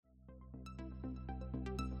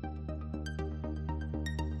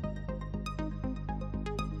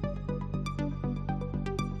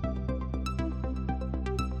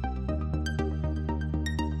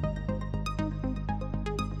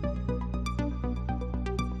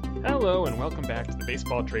Hello and welcome back to the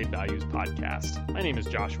Baseball Trade Values podcast. My name is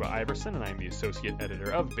Joshua Iverson and I'm the associate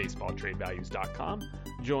editor of BaseballTradeValues.com,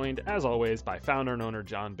 joined as always by founder and owner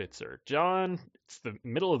John Bitzer. John, it's the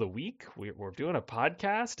middle of the week. We're doing a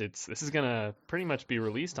podcast. This is gonna pretty much be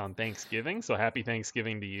released on Thanksgiving, so happy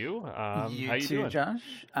Thanksgiving to you. How you too, doing? Josh.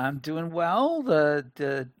 I'm doing well.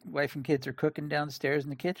 The wife and kids are cooking downstairs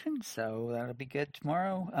in the kitchen, so that'll be good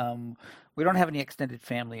tomorrow. We don't have any extended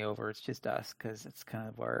family over. It's just us because it's kind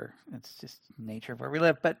of it's just nature of where we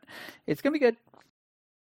live. But it's gonna be good.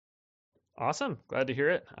 Awesome. Glad to hear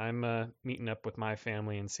it. I'm meeting up with my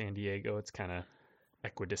family in San Diego. It's kind of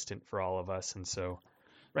equidistant for all of us, and so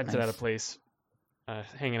rented out a Nice. place,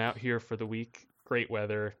 hanging out here for the week. Great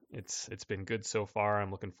weather. It's been good so far.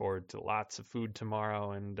 I'm looking forward to lots of food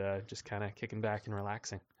tomorrow and just kind of kicking back and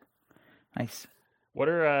relaxing. Nice. What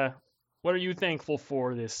are you thankful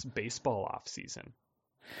for this baseball off season?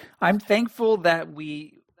 I'm thankful that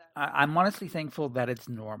I'm honestly thankful that it's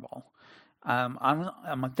normal.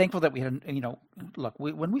 I'm thankful that we had, look,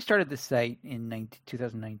 when we started this site in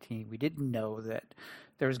 2019, we didn't know that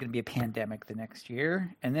there was going to be a pandemic the next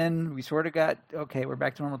year. And then we sort of got, okay, we're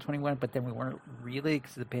back to normal 21, but then we weren't really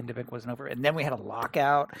because the pandemic wasn't over. And then we had a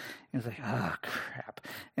lockout. And it was like, oh, crap.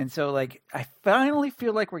 And so, I finally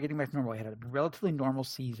feel like we're getting back to normal. We had a relatively normal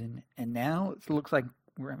season, and now it looks like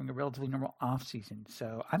we're having a relatively normal off season.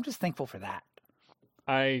 So I'm just thankful for that.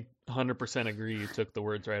 I 100% agree. You took the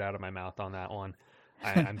words right out of my mouth on that one.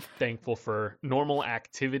 I'm thankful for normal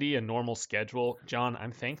activity and normal schedule. John,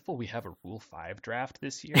 I'm thankful we have a Rule 5 draft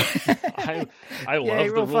this year. I love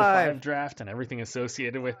the Rule 5 draft and everything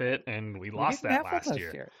associated with it, and we lost that last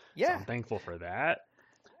year. Yeah. So I'm thankful for that.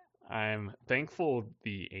 I'm thankful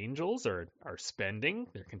the Angels are spending.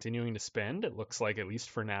 They're continuing to spend. It looks like, at least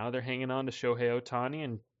for now, they're hanging on to Shohei Ohtani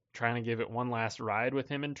and trying to give it one last ride with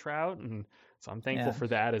him and Trout. And so I'm thankful for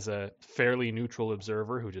that as a fairly neutral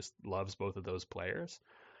observer who just loves both of those players.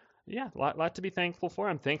 Yeah, a lot to be thankful for.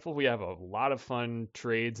 I'm thankful we have a lot of fun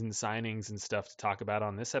trades and signings and stuff to talk about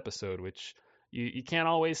on this episode, which you can't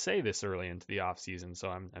always say this early into the off season. So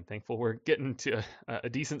I'm thankful we're getting to a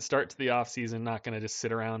decent start to the off season. Not going to just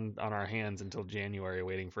sit around on our hands until January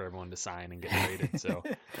waiting for everyone to sign and get traded. So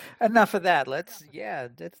enough of that. Let's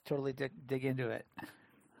totally dig into it.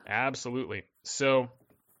 Absolutely. So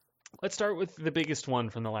let's start with the biggest one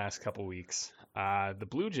from the last couple weeks. The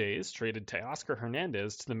Blue Jays traded Teoscar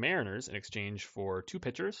Hernandez to the Mariners in exchange for two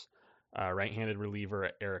pitchers, right-handed reliever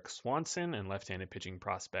Erik Swanson and left-handed pitching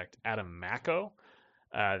prospect Adam Macko.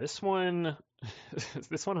 This one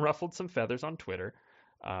ruffled some feathers on Twitter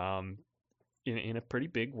in a pretty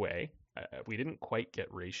big way. We didn't quite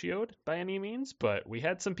get ratioed by any means, but we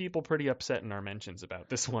had some people pretty upset in our mentions about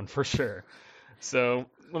this one for sure. So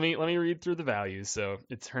let me read through the values. So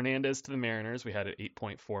it's Hernandez to the Mariners. We had at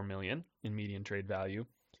 8.4 million in median trade value.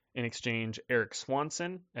 In exchange, Erik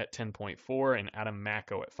Swanson at 10.4 and Adam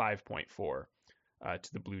Macko at 5.4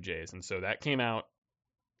 to the Blue Jays. And so that came out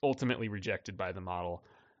ultimately rejected by the model.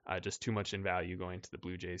 Just too much in value going to the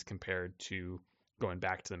Blue Jays compared to going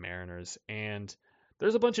back to the Mariners. And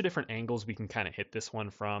there's a bunch of different angles we can kind of hit this one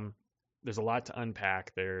from. There's a lot to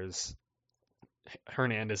unpack. There's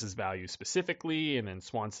Hernandez's value specifically, and then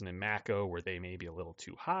Swanson and Macko, where they may be a little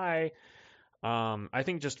too high. I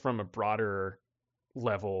think just from a broader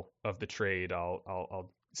level of the trade, I'll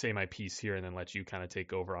say my piece here and then let you kind of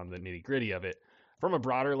take over on the nitty gritty of it. From a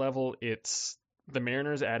broader level, it's the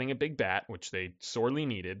Mariners adding a big bat, which they sorely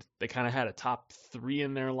needed. They kind of had a top three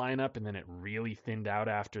in their lineup, and then it really thinned out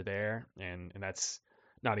after there. And that's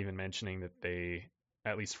not even mentioning that they,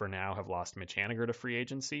 at least for now, have lost Mitch Haniger to free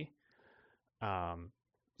agency.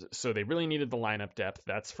 So they really needed the lineup depth,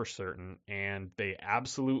 that's for certain, and they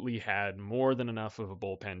absolutely had more than enough of a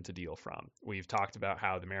bullpen to deal from. We've talked about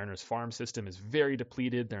how the Mariners farm system is very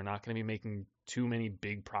depleted. They're not going to be making too many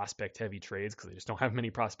big prospect-heavy trades because they just don't have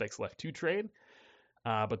many prospects left to trade.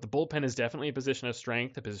 But the bullpen is definitely a position of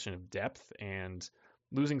strength, a position of depth, and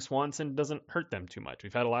losing Swanson doesn't hurt them too much.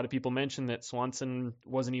 We've had a lot of people mention that Swanson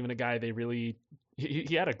wasn't even a guy they really...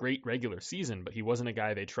 He had a great regular season, but he wasn't a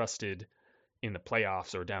guy they trusted in the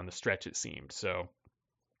playoffs or down the stretch, it seemed. So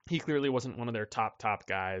he clearly wasn't one of their top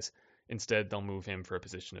guys. Instead, they'll move him for a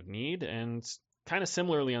position of need. And kind of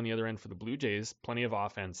similarly on the other end for the Blue Jays, plenty of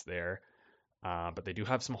offense there. But they do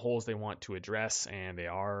have some holes they want to address, and they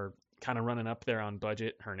are kind of running up there on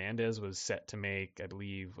budget. Hernandez was set to make, I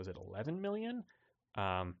believe, was it 11 million?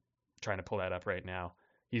 Trying to pull that up right now.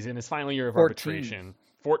 He's in his final year of arbitration.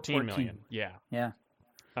 14 million. Yeah.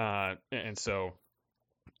 And so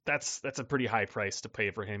that's a pretty high price to pay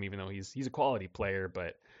for him, even though he's a quality player,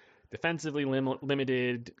 but defensively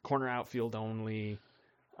limited, corner outfield only.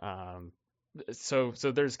 Um, so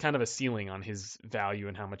there's kind of a ceiling on his value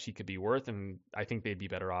and how much he could be worth, and I think they'd be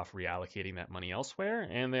better off reallocating that money elsewhere.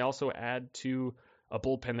 And they also add to a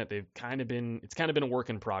bullpen that it's kind of been a work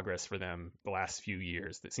in progress for them the last few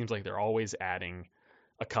years. It seems like they're always adding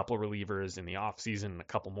a couple relievers in the offseason and a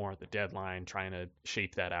couple more at the deadline, trying to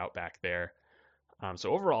shape that out back there.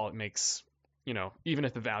 So overall, it makes, even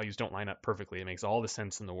if the values don't line up perfectly, it makes all the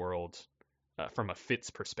sense in the world from a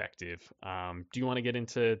fits perspective. Do you want to get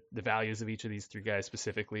into the values of each of these three guys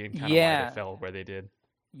specifically and kind of why they fell where they did?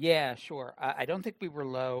 Yeah, sure. I don't think we were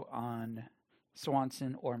low on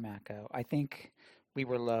Swanson or Mako. I think we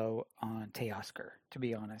were low on Teoscar, to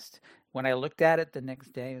be honest. When I looked at it the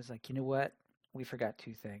next day, I was like, you know what? We forgot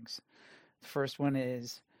two things. The first one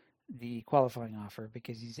is the qualifying offer,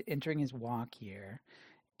 because he's entering his walk year.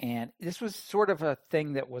 And this was sort of a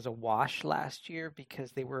thing that was a wash last year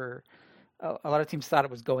because a lot of teams thought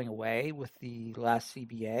it was going away with the last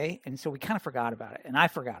CBA. And so we kind of forgot about it. And I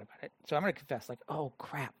forgot about it. So I'm going to confess, like, oh,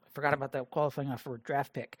 crap, I forgot about that qualifying offer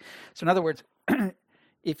draft pick. So in other words,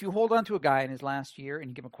 if you hold on to a guy in his last year and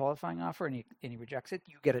you give him a qualifying offer and he rejects it,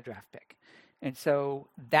 you get a draft pick. And so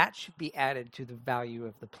that should be added to the value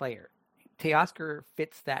of the player. Teoscar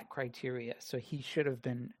fits that criteria, so he should have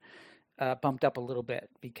been bumped up a little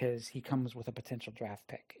bit because he comes with a potential draft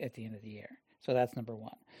pick at the end of the year. So that's number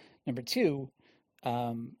one. Number two,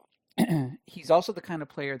 he's also the kind of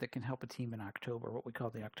player that can help a team in October, what we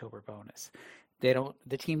call the October bonus.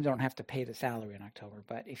 The teams don't have to pay the salary in October,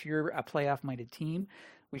 but if you're a playoff-minded team,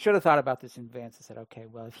 we should have thought about this in advance and said, okay,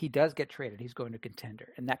 well, if he does get traded, he's going to contender,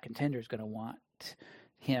 and that contender is going to want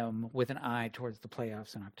him with an eye towards the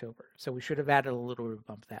playoffs in October. So we should have added a little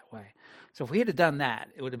bump that way. So if we had done that,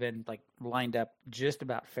 it would have been like lined up just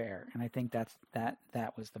about fair. And I think that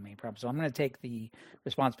was the main problem. So I'm going to take the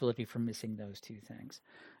responsibility for missing those two things.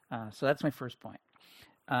 So that's my first point.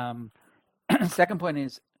 Second point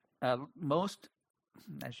is a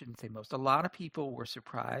lot of people were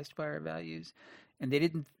surprised by our values, and they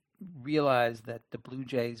didn't realize that the Blue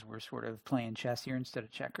Jays were sort of playing chess here instead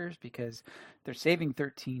of checkers, because they're saving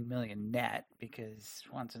 $13 million net because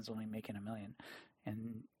Swanson's only making $1 million,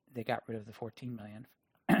 and they got rid of the $14 million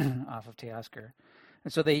off of Teoscar.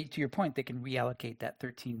 And so to your point, they can reallocate that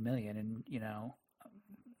 $13 million and,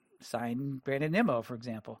 sign Brandon Nimmo, for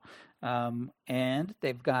example. And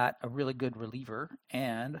they've got a really good reliever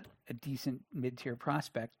and a decent mid-tier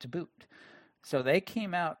prospect to boot. So they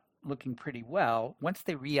came out looking pretty well. Once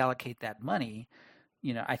they reallocate that money,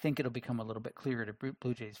 I think it'll become a little bit clearer to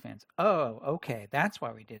Blue Jays fans. Oh, okay, that's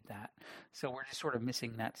why we did that. So we're just sort of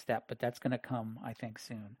missing that step, but that's going to come, I think,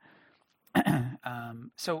 soon.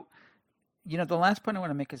 So, the last point I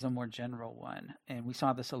want to make is a more general one, and we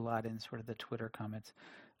saw this a lot in sort of the Twitter comments.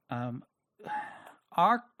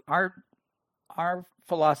 Our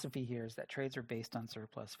philosophy here is that trades are based on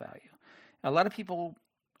surplus value. A lot of people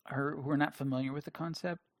who are not familiar with the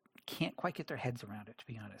concept can't quite get their heads around it, to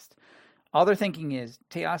be honest. All they're thinking is,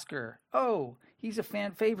 Teoscar, oh, he's a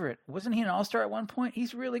fan favorite. Wasn't he an all-star at one point?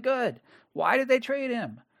 He's really good. Why did they trade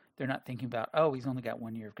him? They're not thinking about, oh, he's only got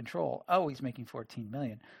 1 year of control. Oh, he's making $14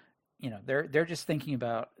 million. They're just thinking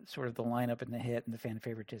about sort of the lineup and the hit and the fan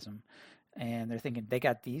favoritism. And they're thinking, they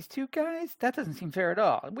got these two guys? That doesn't seem fair at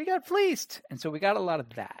all. We got fleeced. And so we got a lot of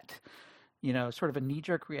that, sort of a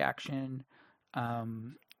knee-jerk reaction,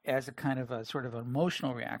 as a kind of a sort of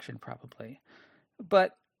emotional reaction probably.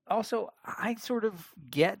 But also, I sort of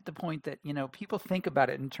get the point that, people think about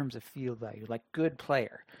it in terms of field value, like good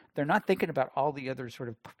player. They're not thinking about all the other sort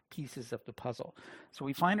of pieces of the puzzle. So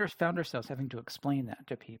we found ourselves having to explain that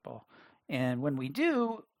to people. And when we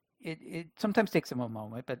do, it sometimes takes them a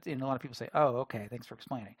moment, but a lot of people say, oh, okay, thanks for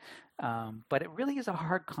explaining. But it really is a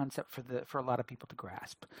hard concept for a lot of people to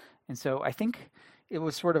grasp. And so I think it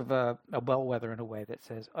was sort of a bellwether in a way that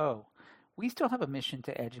says, oh, we still have a mission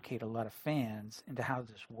to educate a lot of fans into how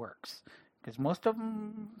this works. Because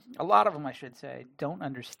a lot of them, I should say, don't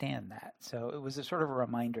understand that. So it was a sort of a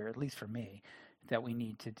reminder, at least for me, that we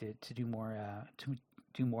need to do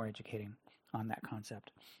more educating on that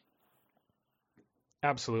concept.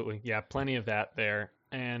 Absolutely. Yeah, plenty of that there.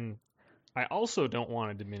 And I also don't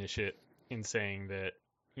want to diminish it in saying that,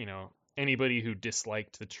 anybody who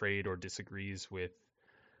disliked the trade or disagrees with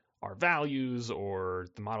our values or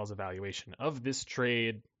the model's evaluation of this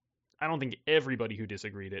trade, I don't think everybody who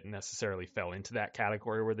disagreed it necessarily fell into that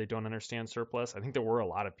category where they don't understand surplus. I think there were a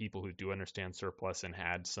lot of people who do understand surplus and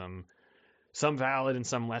had some valid and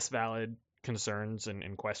some less valid concerns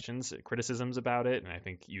and questions, criticisms about it. And I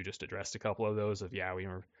think you just addressed a couple of those we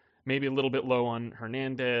were maybe a little bit low on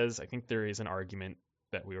Hernandez. I think there is an argument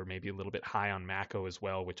that we were maybe a little bit high on Mako as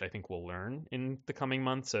well, which I think we'll learn in the coming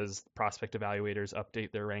months as prospect evaluators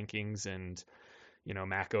update their rankings. And,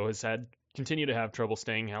 Mako has continue to have trouble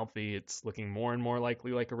staying healthy. It's looking more and more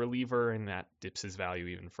likely like a reliever, and that dips his value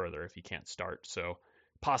even further if he can't start. So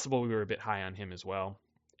possible we were a bit high on him as well.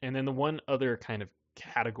 And then the one other kind of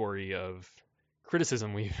category of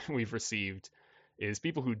criticism we've received is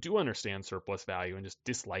people who do understand surplus value and just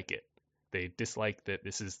dislike it. They dislike that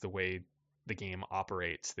this is the way the game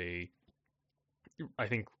operates. They, I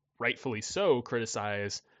think rightfully so,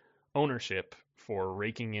 criticize ownership for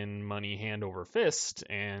raking in money hand over fist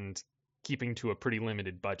and keeping to a pretty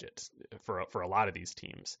limited budget for a lot of these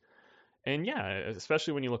teams. And yeah,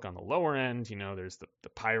 especially when you look on the lower end, there's the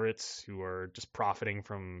Pirates who are just profiting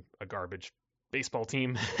from a garbage baseball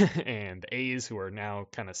team and the A's who are now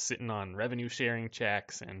kind of sitting on revenue sharing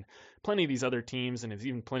checks, and plenty of these other teams. And there's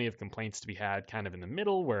even plenty of complaints to be had kind of in the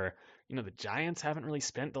middle where, the Giants haven't really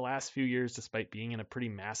spent the last few years despite being in a pretty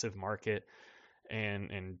massive market,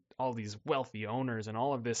 and all these wealthy owners and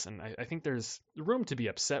all of this. And I think there's room to be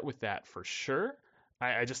upset with that for sure.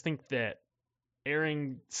 I just think that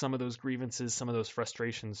airing some of those grievances, some of those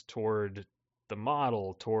frustrations toward the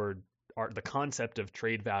model, toward the concept of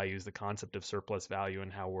trade values, the concept of surplus value,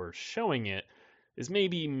 and how we're showing it is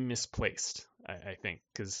maybe misplaced, I think.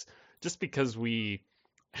 Because just because we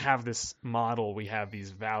have this model, we have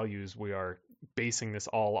these values, we are basing this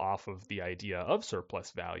all off of the idea of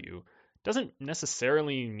surplus value, doesn't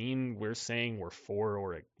necessarily mean we're saying we're for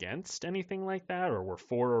or against anything like that, or we're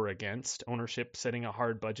for or against ownership setting a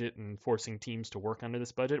hard budget and forcing teams to work under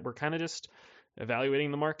this budget. We're kind of just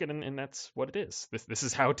evaluating the market, and that's what it is. This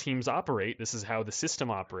is how teams operate. This is how the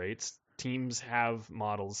system operates. Teams have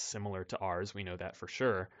models similar to ours. We know that for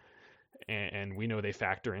sure. And we know they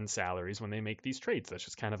factor in salaries when they make these trades. That's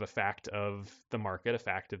just kind of a fact of the market, a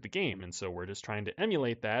fact of the game. And so we're just trying to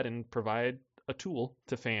emulate that and provide a tool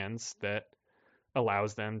to fans that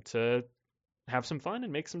allows them to have some fun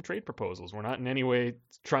and make some trade proposals. We're not in any way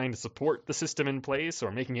trying to support the system in place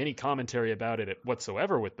or making any commentary about it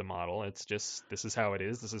whatsoever with the model. It's just, this is how it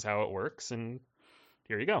is, this is how it works, and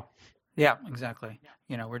here you go. Yeah, exactly.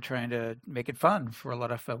 We're trying to make it fun for a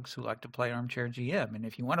lot of folks who like to play armchair GM. And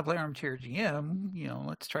if you want to play armchair GM,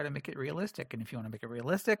 let's try to make it realistic. And if you want to make it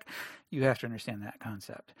realistic, you have to understand that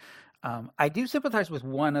concept. I do sympathize with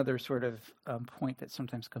one other sort of point that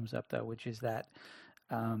sometimes comes up, though, which is that,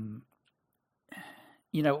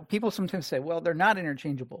 people sometimes say, well, they're not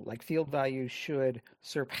interchangeable. Like field value should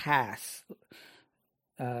surpass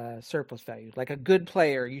surplus value. Like a good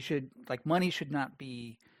player, money should not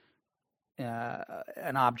be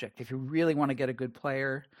an object. If you really want to get a good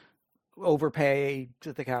player, overpay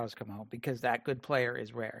till the cows come home, because that good player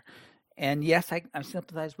is rare. And yes, I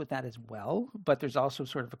sympathize with that as well, but there's also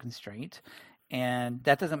sort of a constraint. And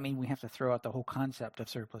that doesn't mean we have to throw out the whole concept of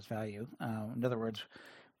surplus value. In other words,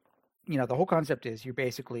 the whole concept is you're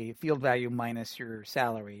basically field value minus your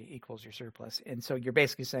salary equals your surplus. And so you're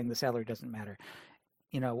basically saying the salary doesn't matter.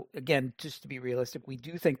 Again, just to be realistic, we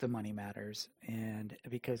do think the money matters. And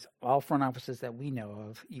because all front offices that we know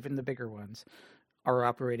of, even the bigger ones, are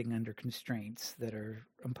operating under constraints that are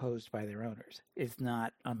imposed by their owners. It's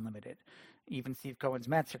not unlimited. Even Steve Cohen's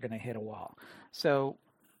Mets are going to hit a wall. So,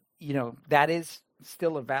 that is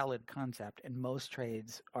still a valid concept, and most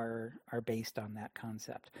trades are based on that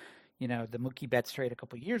concept. The Mookie Betts trade a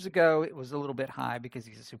couple of years ago, it was a little bit high because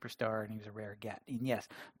he's a superstar and he was a rare get. And yes,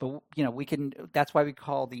 but that's why we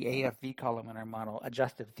call the AFV column in our model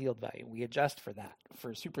adjusted field value. We adjust for that.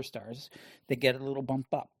 For superstars, they get a little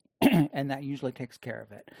bump up. And that usually takes care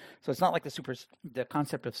of it. So it's not like the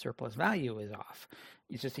concept of surplus value is off.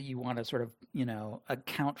 It's just that you want to sort of,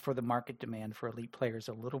 account for the market demand for elite players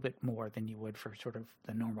a little bit more than you would for sort of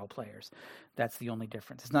the normal players. That's the only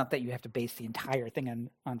difference. It's not that you have to base the entire thing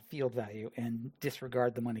on field value and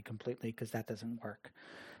disregard the money completely, because that doesn't work.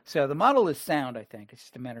 So the model is sound, I think. It's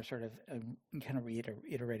just a matter of sort of kind of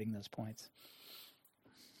reiterating those points.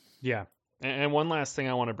 Yeah. And one last thing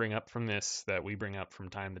I want to bring up from this that we bring up from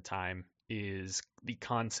time to time is the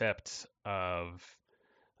concept of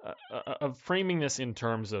framing this in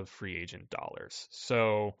terms of free agent dollars.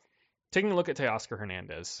 So taking a look at Teoscar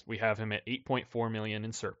Hernandez, we have him at $8.4 million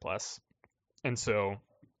in surplus. And so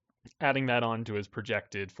adding that on to his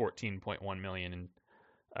projected $14.1 million in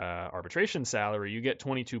arbitration salary, you get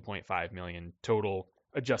 $22.5 million total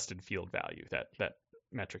adjusted field value, that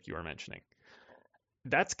metric you were mentioning.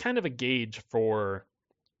 That's kind of a gauge for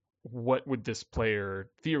what would this player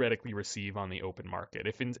theoretically receive on the open market.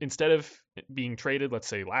 If instead of being traded, let's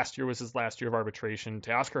say last year was his last year of arbitration,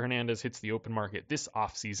 Teoscar Hernandez hits the open market this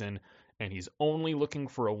offseason and he's only looking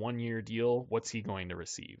for a 1-year deal, what's he going to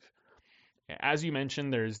receive? As you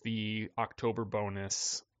mentioned, there's the October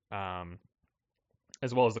bonus,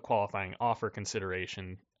 as well as the qualifying offer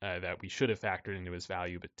consideration that we should have factored into his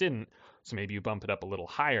value but didn't. So maybe you bump it up a little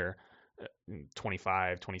higher,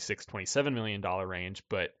 25, 26, $27 million range.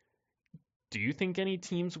 But do you think any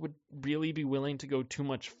teams would really be willing to go too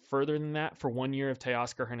much further than that for 1 year of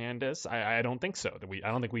Teoscar Hernandez? I don't think so.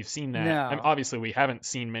 I don't think we've seen that. No. I mean, obviously, we haven't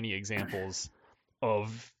seen many examples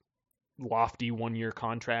of lofty 1-year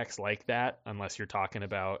contracts like that, unless you're talking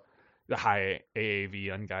about the high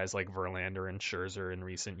AAV on guys like Verlander and Scherzer in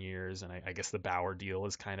recent years, and I guess the Bauer deal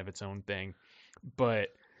is kind of its own thing. But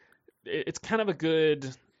it's kind of a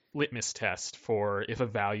good litmus test for if a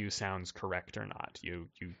value sounds correct or not. You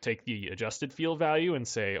take the adjusted field value and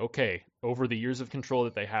say, okay, over the years of control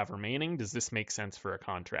that they have remaining, does this make sense for a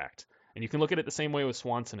contract? And you can look at it the same way with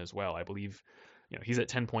Swanson as well. I believe, he's at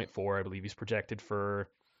 10.4. I believe he's projected for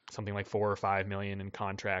something like 4 or 5 million in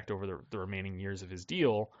contract over the remaining years of his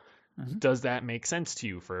deal. Mm-hmm. Does that make sense to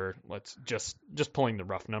you for, let's just pulling the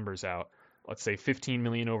rough numbers out, let's say 15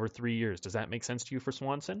 million over 3 years? Does that make sense to you for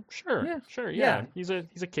Swanson? Sure. Yeah. He's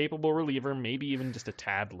a capable reliever, maybe even just a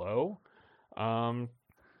tad low.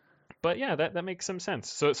 But yeah, that makes some sense.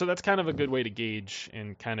 So that's kind of a good way to gauge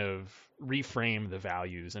and kind of reframe the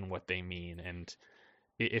values and what they mean. And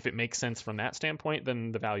if it makes sense from that standpoint,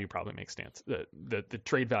 then the value probably makes sense. The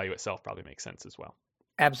trade value itself probably makes sense as well.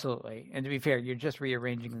 Absolutely. And to be fair, you're just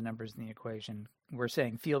rearranging the numbers in the equation. We're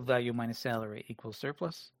saying field value minus salary equals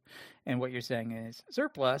surplus. And what you're saying is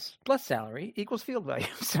surplus plus salary equals field value.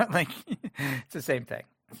 So it's the same thing.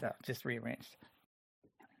 So just rearranged.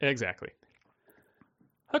 Exactly.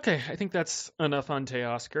 Okay, I think that's enough on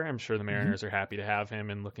Teoscar. I'm sure the Mariners are happy to have him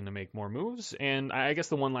and looking to make more moves. And I guess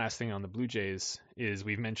the one last thing on the Blue Jays is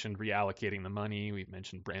we've mentioned reallocating the money. We've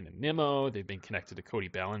mentioned Brandon Nimmo. They've been connected to Cody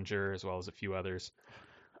Bellinger as well as a few others.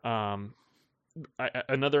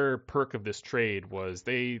 Another perk of this trade was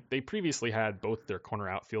they previously had both their corner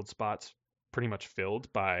outfield spots pretty much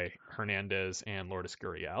filled by Hernandez and Lourdes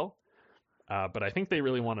Gurriel. But I think they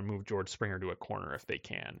really want to move George Springer to a corner if they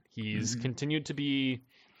can. He's continued to be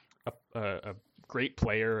a great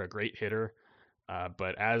player, a great hitter.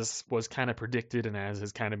 But as was kind of predicted and as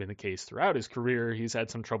has kind of been the case throughout his career, he's had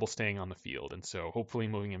some trouble staying on the field. And so hopefully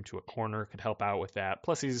moving him to a corner could help out with that.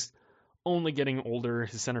 Plus, he's only getting older.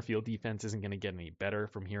 His center field defense isn't going to get any better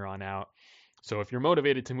from here on out. So if you're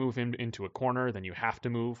motivated to move him into a corner, then you have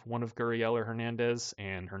to move one of Gurriel or Hernandez.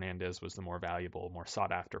 And Hernandez was the more valuable, more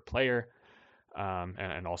sought-after player.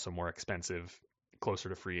 And also more expensive, closer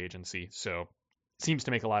to free agency. So it seems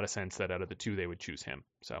to make a lot of sense that out of the two, they would choose him.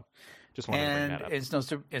 So just wanted to bring that up.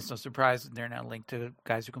 It's no surprise that they're now linked to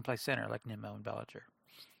guys who can play center like Nimmo and Bellinger.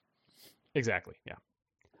 Exactly, yeah.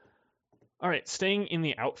 All right, staying in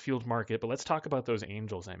the outfield market, but let's talk about those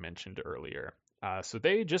Angels I mentioned earlier. So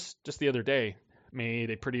they just the other day made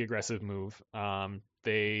a pretty aggressive move.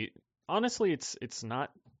 They honestly, it's not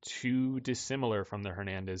too dissimilar from the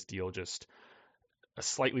Hernandez deal, just a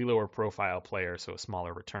slightly lower profile player, so a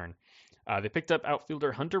smaller return. They picked up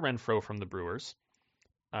outfielder Hunter Renfroe from the Brewers.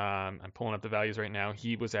 I'm pulling up the values right now.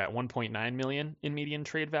 He was at $1.9 million in median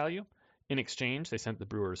trade value. In exchange, they sent the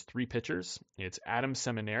Brewers 3 pitchers. It's Adam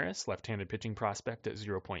Seminaris, left-handed pitching prospect at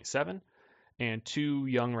 0.7, and 2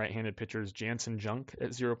 young right-handed pitchers, Jansen Junk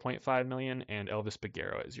at 0.5 million and Elvis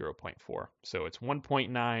Peguero at 0.4. So it's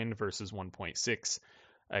 1.9 versus 1.6,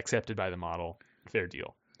 accepted by the model. Fair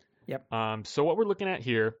deal. Yep. So what we're looking at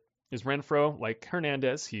here is Renfroe, like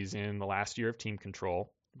Hernandez, he's in the last year of team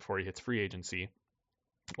control before he hits free agency.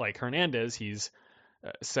 Like Hernandez, he's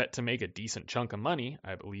set to make a decent chunk of money.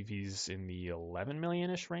 I believe he's in the 11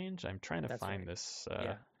 million-ish range. I'm trying to find this.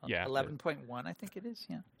 Yeah, 11.1, I think it is.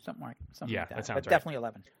 Yeah, something like that. That sounds but right. Definitely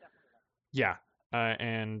 11. Yeah,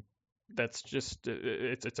 and that's just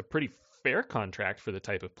it's a pretty fair contract for the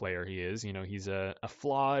type of player he is. He's a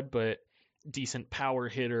flawed but decent power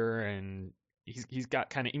hitter, and he's got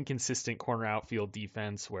kind of inconsistent corner outfield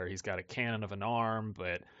defense where he's got a cannon of an arm,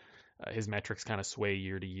 but his metrics kind of sway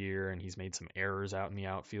year to year, and he's made some errors out in the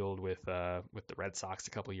outfield with the Red Sox a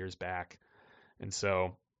couple years back. And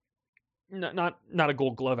so not a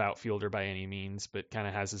Gold Glove outfielder by any means, but kind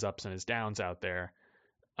of has his ups and his downs out there.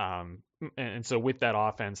 And so with that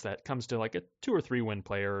offense, that comes to like a 2 or 3 win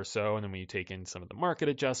player or so. And then when you take in some of the market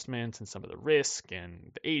adjustments and some of the risk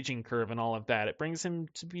and the aging curve and all of that, it brings him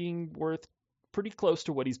to being worth pretty close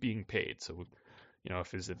to what he's being paid. So,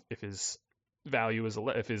 if his value is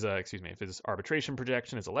if his arbitration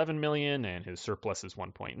projection is 11 million and his surplus is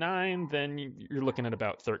 1.9, then you're looking at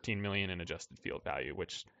about 13 million in adjusted field value,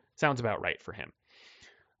 which sounds about right for him.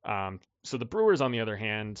 So the Brewers, on the other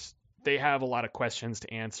hand, they have a lot of questions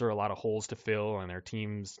to answer, a lot of holes to fill, and their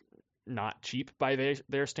team's not cheap by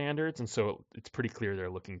their standards. And so it's pretty clear they're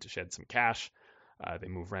looking to shed some cash. They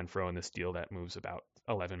move Renfroe in this deal that moves about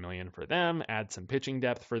 11 million for them, add some pitching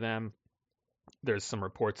depth for them. There's some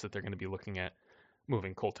reports that they're going to be looking at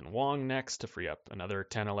moving Colton Wong next to free up another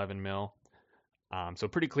 10, 11 mil. So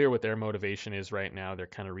pretty clear what their motivation is right now. They're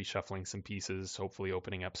kind of reshuffling some pieces, hopefully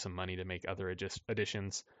opening up some money to make other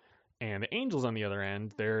additions. And the Angels, on the other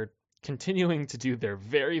end, they're continuing to do their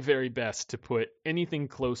very, very best to put anything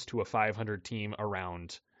close to a 500 team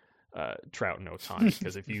around Trout and Ohtani.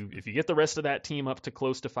 Because if you get the rest of that team up to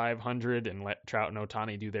close to 500 and let Trout and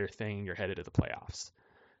Ohtani do their thing, you're headed to the playoffs.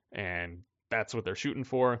 And that's what they're shooting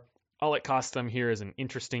for. All it costs them here is an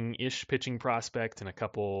interesting-ish pitching prospect and a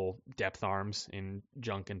couple depth arms in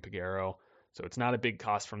Junk and Peguero. So it's not a big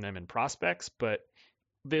cost from them in prospects, but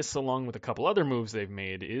this, along with a couple other moves they've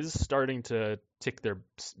made, is starting to tick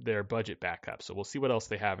their budget back up. So we'll see what else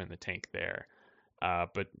they have in the tank there.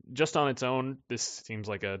 But just on its own, this seems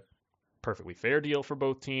like a perfectly fair deal for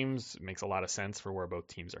both teams. It makes a lot of sense for where both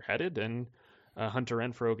teams are headed, and Hunter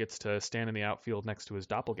Renfroe gets to stand in the outfield next to his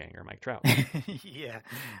doppelganger, Mike Trout. Yeah.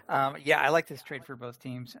 I like this trade for both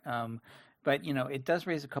teams. But, it does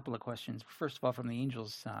raise a couple of questions. First of all, from the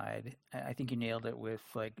Angels side, I think you nailed it with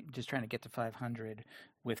just trying to get to 500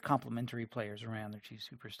 with complementary players around their two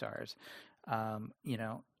superstars.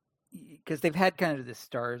 Because they've had kind of this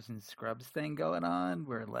stars and scrubs thing going on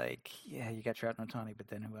where you got Trout and Ohtani, but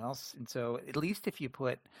then who else? And so at least if you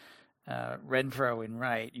put Renfroe in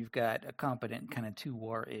right, you've got a competent kind of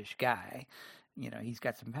 2-WAR-ish guy. He's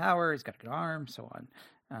got some power, he's got a good arm, so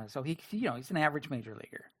on. So he's an average major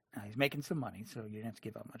leaguer. He's making some money, so you don't have to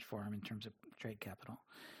give up much for him in terms of trade capital.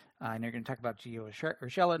 And you're going to talk about Gio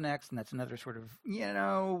Urshela next, and that's another sort of,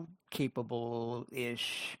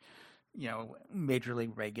 capable-ish, major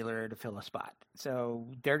league regular to fill a spot. So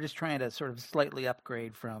they're just trying to sort of slightly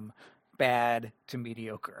upgrade from bad to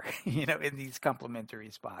mediocre, in these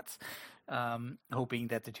complementary spots, hoping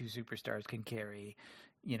that the two superstars can carry.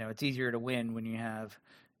 It's easier to win when you have,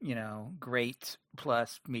 great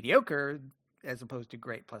plus mediocre as opposed to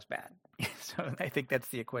great plus bad. So I think that's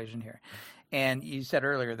the equation here. And you said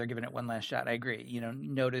earlier they're giving it one last shot. I agree.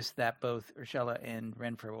 Notice that both Urshela and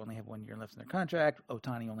Renfroe only have 1 year left in their contract.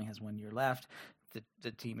 Ohtani only has 1 year left.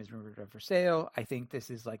 The team is rumored up for sale. I think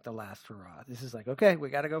this is like the last hurrah. This is like, okay, we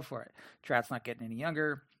got to go for it. Trout's not getting any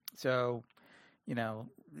younger. So,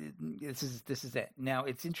 this is it. Now,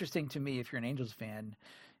 it's interesting to me, if you're an Angels fan,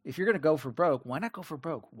 if you're going to go for broke, why not go for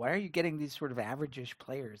broke? Why are you getting these sort of average-ish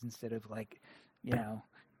players instead of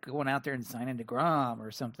going out there and signing DeGrom or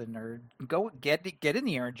something, or go get in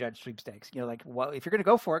the Aaron Judge sweepstakes? If you're going to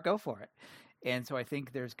go for it, go for it. And so I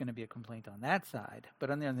think there's going to be a complaint on that side. But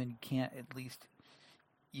on the other hand,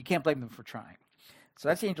 you can't blame them for trying. So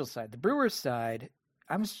that's the Angels side. The Brewers side,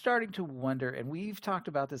 I'm starting to wonder, and we've talked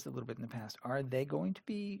about this a little bit in the past, are they going to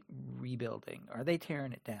be rebuilding? Are they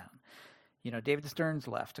tearing it down? David Stearns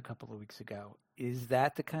left a couple of weeks ago. Is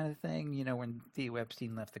that the kind of thing, when Theo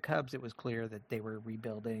Epstein left the Cubs, it was clear that they were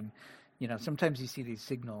rebuilding. Sometimes you see these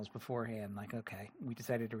signals beforehand, like, okay, we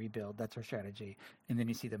decided to rebuild. That's our strategy. And then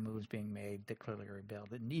you see the moves being made that clearly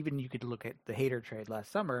rebuild. And even you could look at the Hader trade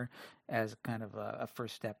last summer as kind of a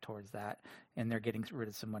first step towards that. And they're getting rid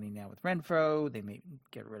of some money now with Renfroe. They may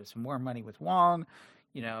get rid of some more money with Wong.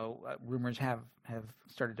 Rumors have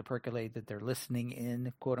started to percolate that they're listening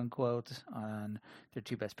in, quote unquote, on their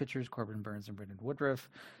two best pitchers, Corbin Burnes and Brendan Woodruff.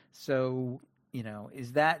 So,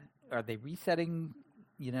 are they resetting,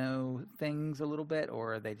 things a little bit,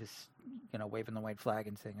 or are they just, waving the white flag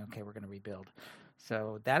and saying, okay, we're going to rebuild?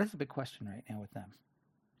 So that is a big question right now with them.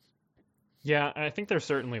 Yeah, I think they're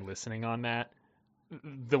certainly listening on that.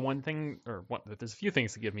 The one thing, there's a few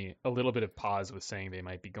things that give me a little bit of pause with saying they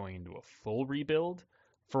might be going into a full rebuild.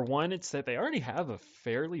 For one, it's that they already have a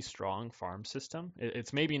fairly strong farm system.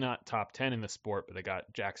 It's maybe not top 10 in the sport, but they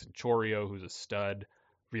got Jackson Chourio, who's a stud,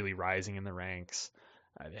 really rising in the ranks.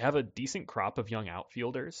 They have a decent crop of young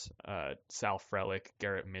outfielders, Sal Frelick,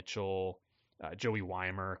 Garrett Mitchell, Joey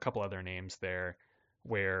Weimer, a couple other names there,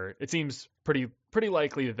 where it seems pretty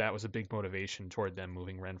likely that was a big motivation toward them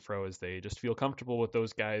moving Renfroe, as they just feel comfortable with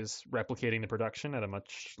those guys replicating the production at a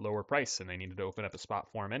much lower price, and they needed to open up a spot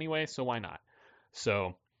for him anyway, so why not?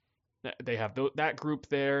 So they have that group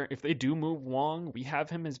there. If they do move Wong, we have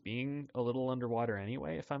him as being a little underwater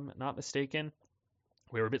anyway, if I'm not mistaken.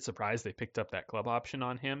 We were a bit surprised they picked up that club option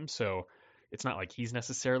on him, so it's not like he's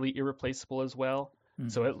necessarily irreplaceable as well.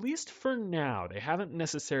 So at least for now, they haven't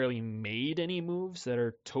necessarily made any moves that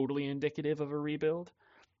are totally indicative of a rebuild.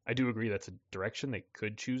 I do agree that's a direction they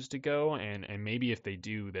could choose to go, and maybe if they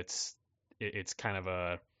do, it's kind of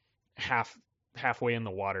a half halfway in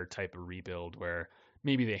the water type of rebuild where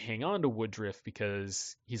maybe they hang on to Woodruff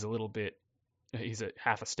because he's a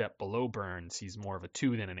half a step below Burns. He's more of a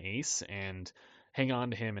two than an ace, and hang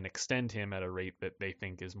on to him and extend him at a rate that they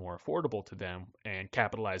think is more affordable to them, and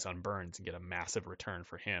capitalize on Burns and get a massive return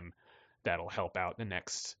for him. That'll help out the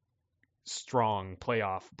next strong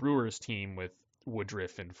playoff Brewers team with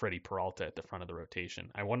Woodruff and Freddie Peralta at the front of the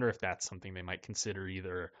rotation. I wonder if that's something they might consider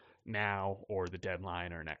either now or the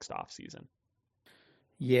deadline or next offseason.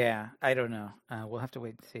 Yeah, I don't know. We'll have to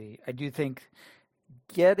wait and see. I do think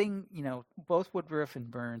getting, both Woodruff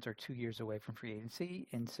and Burns are 2 years away from free agency,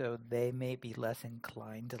 and so they may be less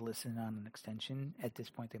inclined to listen on an extension. At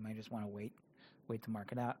this point, they might just want to wait the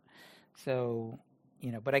market out. So,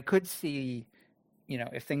 but I could see,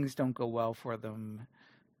 if things don't go well for them,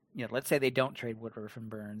 let's say they don't trade Woodruff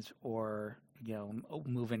and Burns or,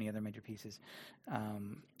 move any other major pieces.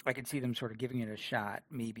 I could see them sort of giving it a shot,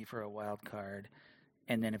 maybe for a wild card.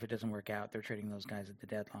 And then if it doesn't work out, they're trading those guys at the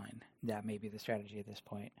deadline. That may be the strategy at this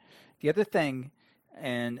point. The other thing,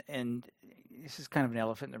 and this is kind of an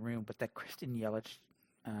elephant in the room, but that Christian Yelich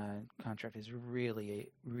contract is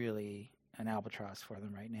really, really an albatross for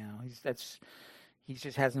them right now. He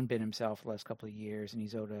just hasn't been himself the last couple of years, and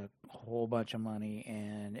he's owed a whole bunch of money,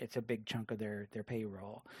 and it's a big chunk of their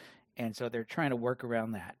payroll. And so they're trying to work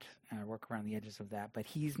around that, work around the edges of that. But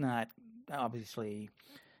he's not obviously,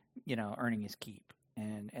 earning his keep.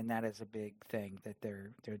 And that is a big thing that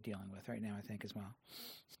they're dealing with right now, I think, as well.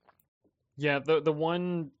 Yeah, the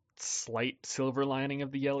one slight silver lining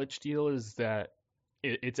of the Yelich deal is that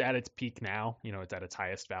it's at its peak now. It's at its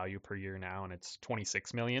highest value per year now, and it's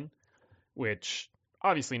 $26 million, which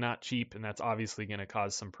obviously not cheap, and that's obviously going to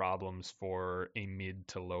cause some problems for a mid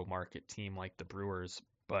to low market team like the Brewers.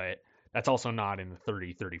 But that's also not in the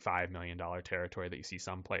 $30-35 million territory that you see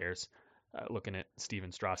some players. Looking at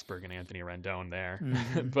Steven Strasburg and Anthony Rendon there.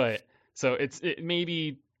 Mm-hmm. But so it may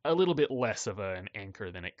be a little bit less of an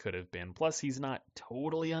anchor than it could have been. Plus, he's not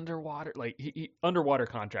totally underwater, like he underwater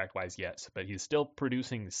contract wise, yes, but he's still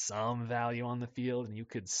producing some value on the field, and you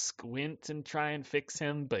could squint and try and fix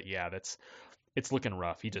him. But yeah, it's looking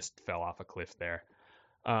rough. He just fell off a cliff there.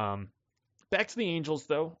 Back to the Angels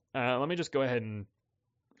though. Let me just go ahead and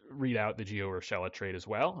read out the Gio Urshela trade as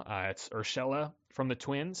well. It's Urshela from the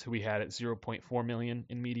Twins, who we had at $0.4 million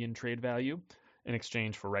in median trade value, in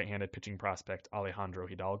exchange for right-handed pitching prospect Alejandro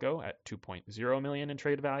Hidalgo at $2.0 million in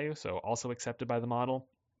trade value, so also accepted by the model.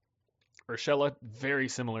 Urshela, very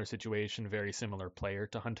similar situation, very similar player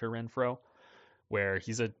to Hunter Renfroe, where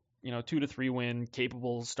he's a 2 to 3 win,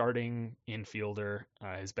 capable starting infielder.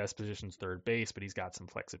 His best position's third base, but he's got some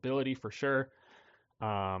flexibility for sure.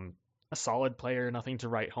 A solid player, nothing to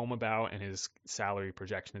write home about, and his salary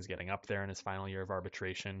projection is getting up there in his final year of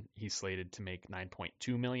arbitration. He's slated to make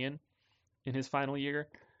 $9.2 million in his final year.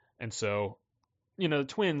 And so, the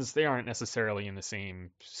Twins, they aren't necessarily in the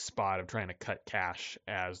same spot of trying to cut cash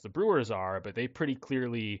as the Brewers are, but they pretty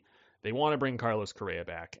clearly, they want to bring Carlos Correa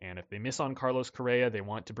back. And if they miss on Carlos Correa, they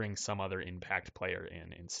want to bring some other impact player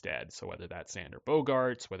in instead. So whether that's Xander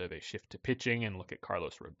Bogaerts, whether they shift to pitching and look at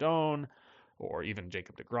Carlos Rodon, or even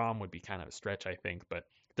Jacob deGrom would be kind of a stretch, I think. But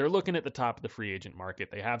they're looking at the top of the free agent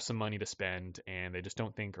market. They have some money to spend, and they just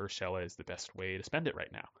don't think Urshela is the best way to spend it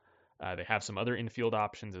right now. They have some other infield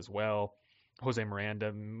options as well. Jose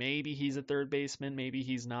Miranda, maybe he's a third baseman, maybe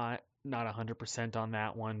he's not 100% on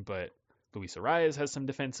that one, but Luis Arias has some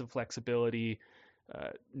defensive flexibility.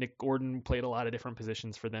 Nick Gordon played a lot of different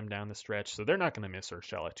positions for them down the stretch, so they're not going to miss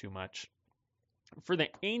Urshela too much. For the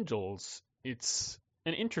Angels, it's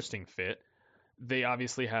an interesting fit. They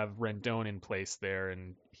obviously have Rendon in place there,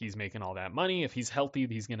 and he's making all that money. If he's healthy,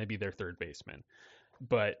 he's going to be their third baseman.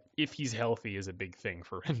 But if he's healthy is a big thing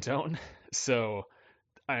for Rendon. So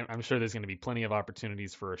I'm sure there's going to be plenty of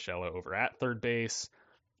opportunities for Urshela over at third base.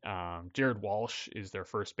 Jared Walsh is their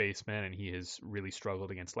first baseman, and he has really struggled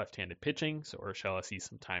against left-handed pitching, so Urshela sees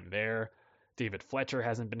some time there. David Fletcher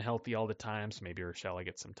hasn't been healthy all the time, so maybe Urshela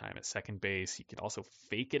gets some time at second base. He could also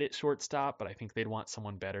fake it at shortstop, but I think they'd want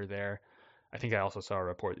someone better there. I think I also saw a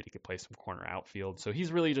report that he could play some corner outfield. So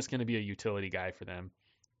he's really just going to be a utility guy for them,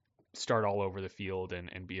 start all over the field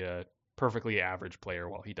and be a perfectly average player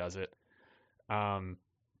while he does it.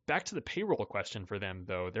 Back to the payroll question for them,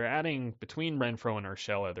 though. They're adding, between Renfroe and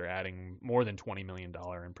Urshela, they're adding more than $20 million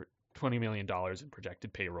in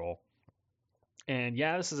projected payroll. And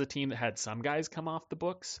yeah, this is a team that had some guys come off the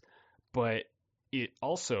books, but it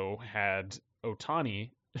also had Ohtani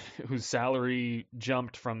whose salary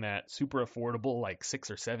jumped from that super affordable like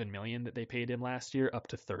 6 or 7 million that they paid him last year up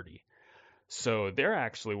to 30. So they're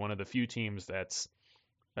actually one of the few teams that's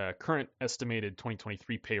current estimated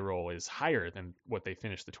 2023 payroll is higher than what they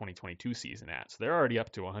finished the 2022 season at. So they're already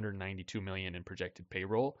up to 192 million in projected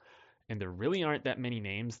payroll, and there really aren't that many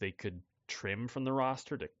names they could trim from the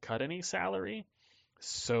roster to cut any salary.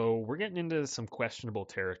 So we're getting into some questionable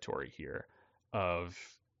territory here of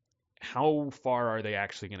how far are they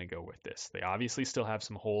actually going to go with this? They obviously still have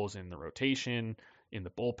some holes in the rotation, in the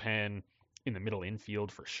bullpen, in the middle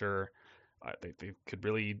infield for sure. They could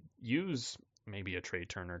really use maybe a Trey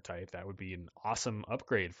Turner type. That would be an awesome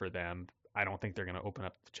upgrade for them. I don't think they're going to open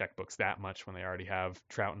up the checkbooks that much when they already have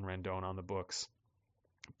Trout and Rendon on the books.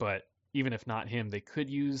 But even if not him, they could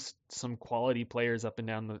use some quality players up and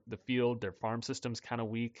down the field. Their farm system's kind of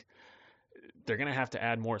weak. They're going to have to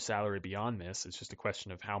add more salary beyond this. It's just a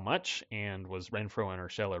question of how much, and was Renfroe and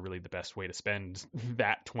Urshela really the best way to spend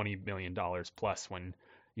that $20 million plus when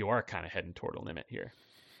you are kind of heading toward a limit here?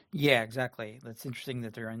 Yeah, exactly. That's interesting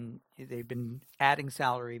that they've been adding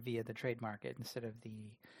salary via the trade market instead of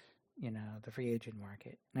the free agent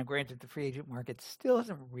market. Now, granted, the free agent market still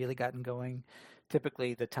hasn't really gotten going.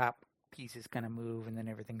 Typically, the top pieces kind of move, and then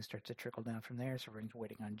everything starts to trickle down from there. So everyone's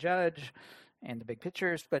waiting on Judge and the big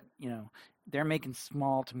pitchers, but they're making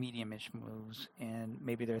small to medium-ish moves, and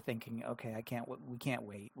maybe they're thinking, okay, we can't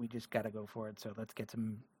wait. We just got to go for it. So let's get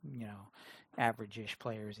some, average-ish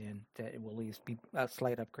players in that will at least be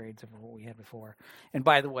slight upgrades of what we had before. And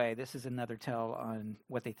by the way, this is another tell on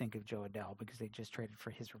what they think of Joe Adell, because they just traded for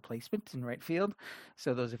his replacement in right field.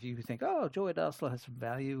 So those of you who think, oh, Joe Adell still has some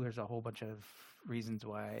value, there's a whole bunch of reasons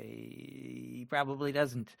why he probably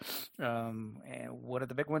doesn't. And one of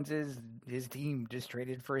the big ones is his team just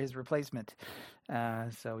traded for his replacement.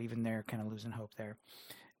 So even they're kind of losing hope there.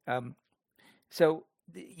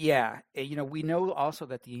 We know also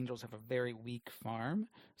that the Angels have a very weak farm.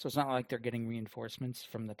 So it's not like they're getting reinforcements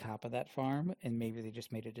from the top of that farm. And maybe they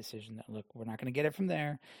just made a decision that, look, we're not going to get it from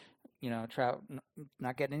there. Trout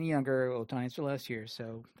not getting any younger. Ohtani's for last year.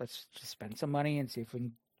 So let's just spend some money and see if we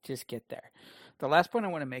can just get there. The last point I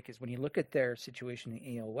want to make is when you look at their situation in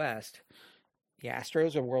the AL West, the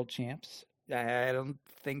Astros are world champs. I don't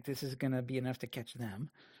think this is going to be enough to catch them.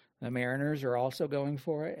 The Mariners are also going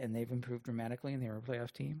for it, and they've improved dramatically, and they were a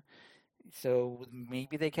playoff team. So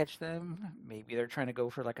maybe they catch them. Maybe they're trying to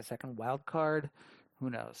go for like a second wild card.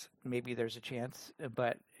 Who knows? Maybe there's a chance,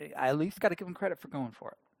 but I at least got to give them credit for going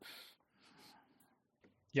for it.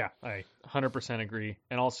 Yeah, I 100% agree.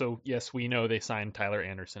 And also, yes, we know they signed Tyler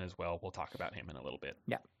Anderson as well. We'll talk about him in a little bit.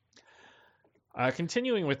 Yeah.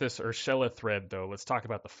 Continuing with this Urshela thread, though, let's talk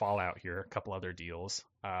about the fallout here. A couple other deals.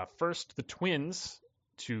 First, the Twins,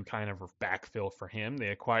 to kind of backfill for him, they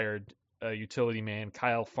acquired utility man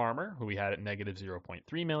Kyle Farmer, who we had at negative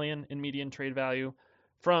 0.3 million in median trade value,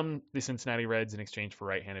 from the Cincinnati Reds in exchange for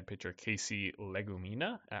right-handed pitcher Casey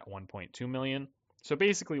Legumina at 1.2 million. So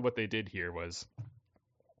basically what they did here was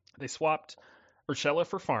they swapped Urshela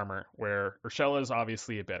for Farmer, where Urshela is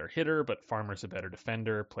obviously a better hitter, but Farmer's a better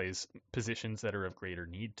defender, plays positions that are of greater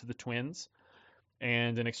need to the Twins.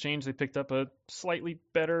 And in exchange, they picked up a slightly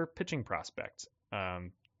better pitching prospect.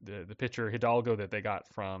 The pitcher Hidalgo that they got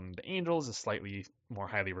from the Angels is slightly more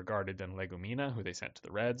highly regarded than Legumina, who they sent to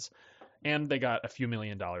the Reds, and they got a few $1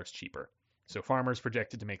 million cheaper. So Farmer's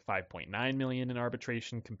projected to make $5.9 million in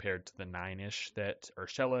arbitration compared to the 9-ish that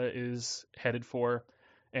Urshela is headed for.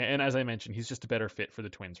 And as I mentioned, he's just a better fit for the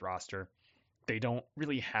Twins roster. They don't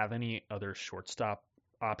really have any other shortstop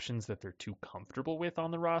options that they're too comfortable with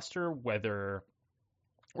on the roster, whether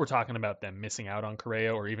we're talking about them missing out on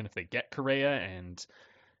Correa, or even if they get Correa and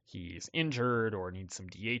he's injured or needs some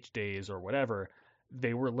DH days or whatever.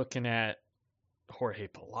 They were looking at Jorge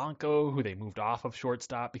Polanco, who they moved off of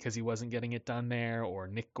shortstop because he wasn't getting it done there, or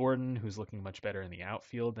Nick Gordon, who's looking much better in the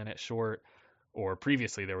outfield than at short. Or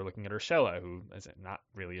previously, they were looking at Urshela, who is not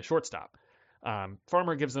really a shortstop.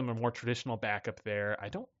 Farmer gives them a more traditional backup there. I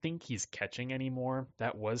don't think he's catching anymore.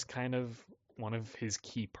 That was kind of one of his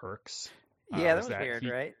key perks. Yeah, that was weird,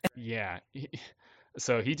 right? Yeah.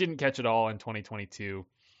 So he didn't catch it all in 2022.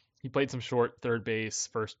 He played some short, third base,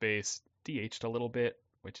 first base, DH'd a little bit,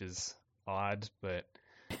 which is odd, but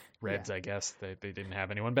Reds, yeah. I guess, they didn't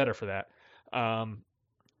have anyone better for that.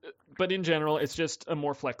 But in general, it's just a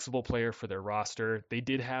more flexible player for their roster. They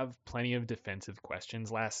did have plenty of defensive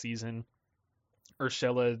questions last season.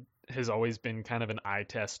 Urshela has always been kind of an eye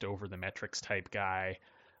test over the metrics type guy.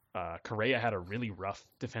 Correa had a really rough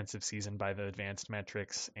defensive season by the advanced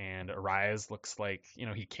metrics, and Arias looks like,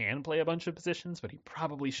 he can play a bunch of positions, but he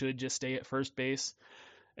probably should just stay at first base.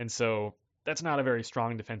 And so that's not a very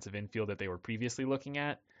strong defensive infield that they were previously looking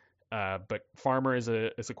at. But Farmer is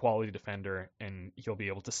a quality defender, and he'll be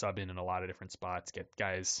able to sub in a lot of different spots, get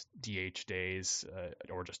guys DH days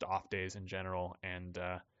or just off days in general, and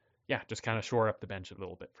yeah, just kind of shore up the bench a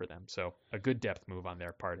little bit for them. So a good depth move on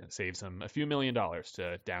their part, and it saves them a few $1 million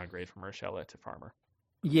to downgrade from Urshela to Farmer.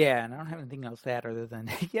 Yeah, and I don't have anything else to add other than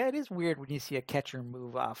yeah, it is weird when you see a catcher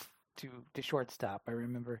move off to shortstop. I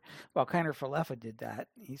remember, well, Kiner Falefa did that.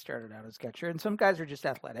 He started out as catcher, and some guys are just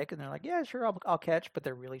athletic, and they're like, yeah, sure, I'll catch, but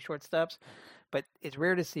they're really shortstops. But it's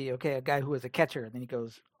rare to see, okay, a guy who was a catcher, and then he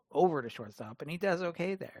goes over to shortstop, and he does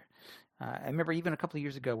okay there. I remember even a couple of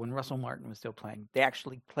years ago when Russell Martin was still playing, they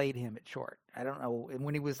actually played him at short. I don't know, and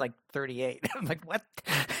when he was like 38, I'm like, what?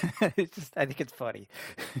 It's just, I think it's funny.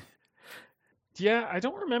 Yeah, I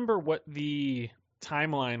don't remember what the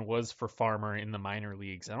timeline was for Farmer in the minor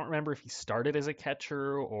leagues. I don't remember if he started as a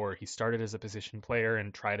catcher or he started as a position player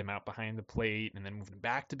and tried him out behind the plate and then moved him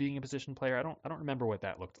back to being a position player. I don't remember what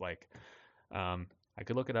that looked like. I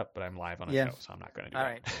could look it up, but I'm live on a show, so I'm not going to do All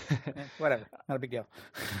that. right. Whatever. Not a big deal.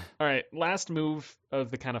 All right. Last move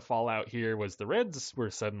of the kind of fallout here was the Reds were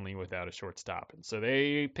suddenly without a shortstop. And so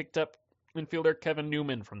they picked up infielder Kevin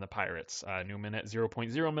Newman from the Pirates. Newman at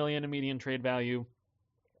 $0.0 million in median trade value.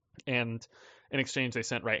 And in exchange, they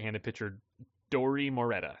sent right-handed pitcher Dory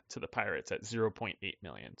Moretta to the Pirates at $0.8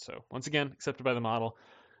 million. So once again, accepted by the model.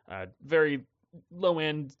 Very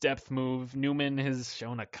low-end depth move. Newman has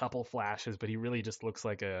shown a couple flashes, but he really just looks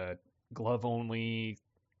like a glove-only,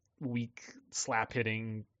 weak,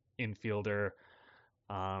 slap-hitting infielder.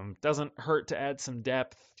 Doesn't hurt to add some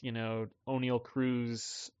depth. You know, O'Neill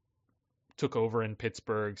Cruz took over in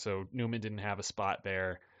Pittsburgh, so Newman didn't have a spot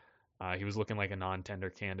there. He was looking like a non-tender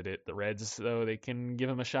candidate. The Reds, though, they can give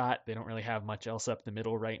him a shot. They don't really have much else up the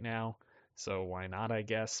middle right now, so why not, I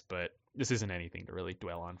guess. But this isn't anything to really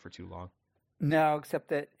dwell on for too long. No, except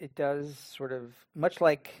that it does sort of, much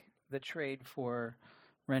like the trade for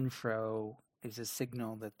Renfroe is a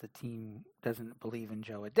signal that the team doesn't believe in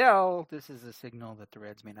Joe Adele. This is a signal that the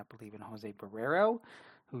Reds may not believe in Jose Barrero,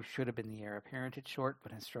 who should have been the heir apparent at short,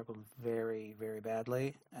 but has struggled very, very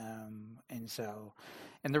badly. And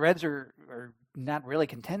the Reds are not really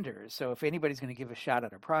contenders. So if anybody's going to give a shot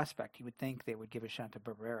at a prospect, you would think they would give a shot to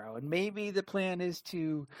Barrero. And maybe the plan is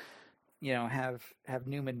to, have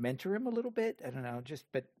Newman mentor him a little bit. I don't know,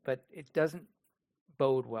 but it doesn't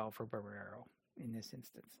bode well for Barrero in this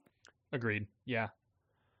instance. Agreed. Yeah.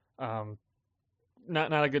 Not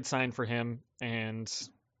a good sign for him. And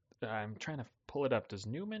I'm trying to pull it up. Does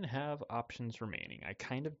Newman have options remaining? I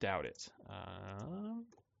kind of doubt it.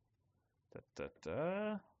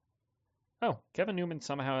 Oh, Kevin Newman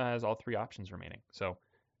somehow has all 3 options remaining. So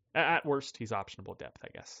at worst, he's optionable depth, I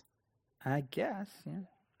guess. I guess, yeah.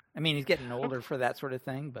 I mean, he's getting older for that sort of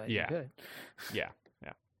thing, but yeah. Good. Yeah.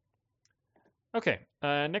 Okay,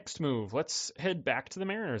 next move. Let's head back to the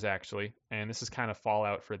Mariners, actually. And this is kind of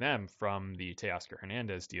fallout for them from the Teoscar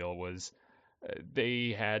Hernandez deal was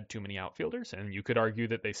they had too many outfielders, and you could argue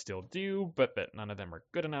that they still do, but that none of them are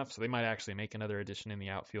good enough, so they might actually make another addition in the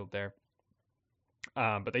outfield there.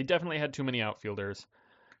 But they definitely had too many outfielders,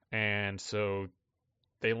 and so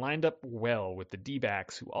they lined up well with the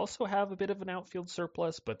D-backs, who also have a bit of an outfield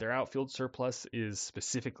surplus, but their outfield surplus is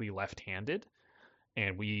specifically left-handed,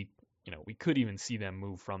 and we could even see them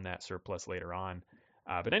move from that surplus later on.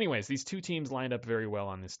 But anyways, these two teams lined up very well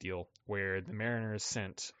on this deal, where the Mariners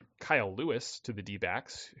sent Kyle Lewis to the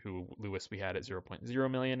D-backs, who Lewis we had at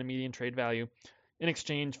 $0.0 million in median trade value, in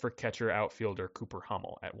exchange for catcher outfielder Cooper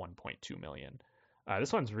Hummel at $1.2 million.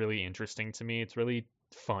 This one's really interesting to me. It's really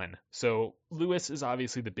fun. So Lewis is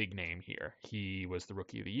obviously the big name here. He was the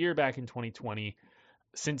Rookie of the Year back in 2020.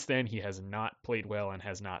 Since then, he has not played well and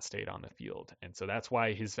has not stayed on the field. And so that's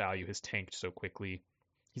why his value has tanked so quickly.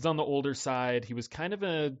 He's on the older side. He was kind of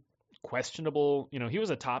a questionable, he was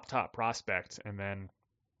a top prospect and then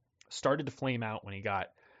started to flame out when he got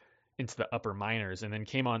into the upper minors and then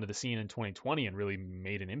came onto the scene in 2020 and really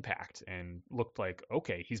made an impact and looked like,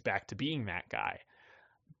 okay, he's back to being that guy.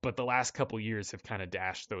 But the last couple years have kind of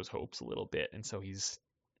dashed those hopes a little bit. And so he's,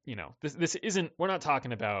 this isn't, we're not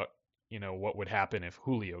talking about, what would happen if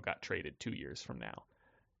Julio got traded 2 years from now.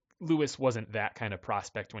 Lewis wasn't that kind of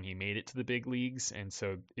prospect when he made it to the big leagues, and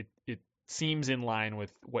so it seems in line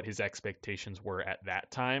with what his expectations were at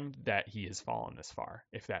that time that he has fallen this far,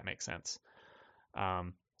 if that makes sense.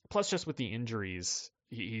 Plus, just with the injuries,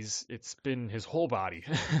 it's been his whole body,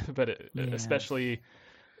 but especially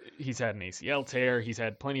he's had an ACL tear, he's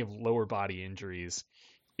had plenty of lower body injuries.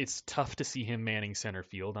 It's tough to see him manning center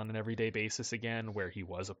field on an everyday basis again, where he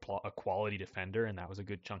was a quality defender, and that was a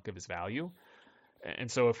good chunk of his value.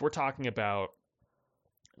 And so if we're talking about,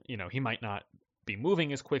 he might not be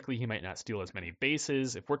moving as quickly, he might not steal as many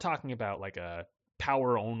bases. If we're talking about like a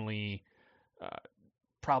power only, uh,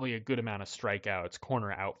 probably a good amount of strikeouts,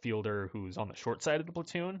 corner outfielder who's on the short side of the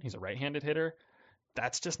platoon, he's a right-handed hitter,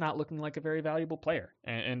 that's just not looking like a very valuable player.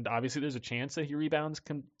 And obviously, there's a chance that he rebounds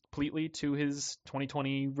completely to his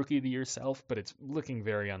 2020 Rookie of the Year self, but it's looking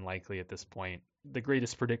very unlikely at this point. The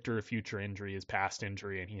greatest predictor of future injury is past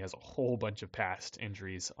injury, and he has a whole bunch of past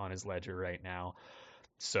injuries on his ledger right now.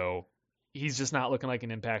 So he's just not looking like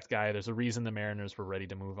an impact guy. There's a reason the Mariners were ready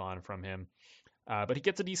to move on from him. But he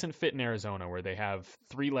gets a decent fit in Arizona, where they have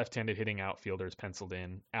 3 left-handed hitting outfielders penciled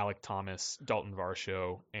in: Alek Thomas, Dalton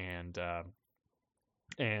Varsho, and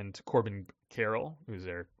Corbin Carroll, who's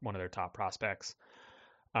one of their top prospects.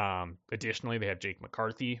 Additionally, they have Jake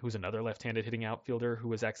McCarthy, who's another left-handed hitting outfielder who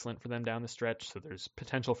was excellent for them down the stretch. So there's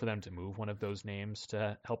potential for them to move one of those names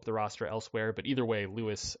to help the roster elsewhere. But either way,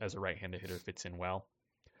 Lewis as a right-handed hitter fits in well.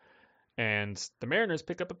 And the Mariners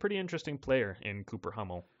pick up a pretty interesting player in Cooper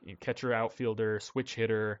Hummel. Catcher, outfielder, switch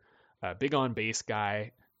hitter, big on base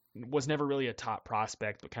guy. Was never really a top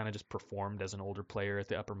prospect, but kind of just performed as an older player at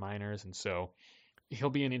the upper minors. And so he'll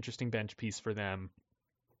be an interesting bench piece for them.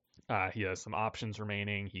 He has some options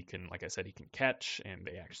remaining. He can, like I said, he can catch, and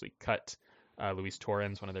they actually cut Luis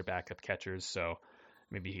Torrens, one of their backup catchers. So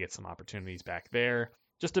maybe he gets some opportunities back there.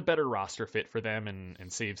 Just a better roster fit for them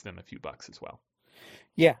and saves them a few bucks as well.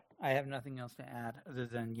 Yeah, I have nothing else to add other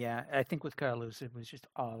than, I think with Kyle Lewis, it was just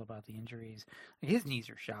all about the injuries. Like, his knees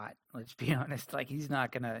are shot, let's be honest. Like, he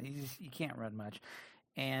can't run much.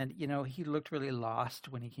 And, he looked really lost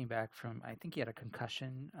when he came back from, I think he had a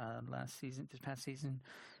concussion this past season.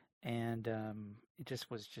 And it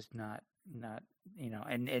just was just not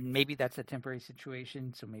and maybe that's a temporary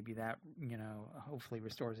situation, so maybe that hopefully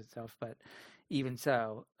restores itself. But even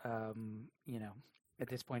so, at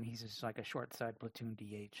this point he's just like a short side platoon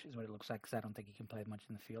DH is what it looks like, because I don't think he can play much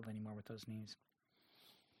in the field anymore with those knees.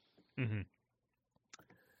 Mm-hmm.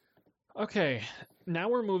 Okay, now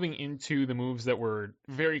we're moving into the moves that were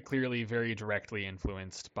very clearly, very directly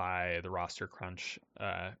influenced by the roster crunch.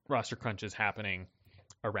 Roster crunches happening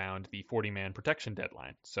around the 40-man protection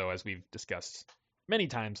deadline. So as we've discussed many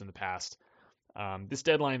times in the past, this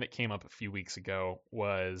deadline that came up a few weeks ago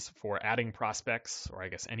was for adding prospects, or I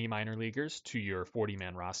guess any minor leaguers, to your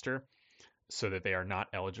 40-man roster so that they are not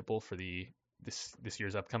eligible for this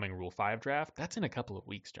year's upcoming Rule 5 draft. That's in a couple of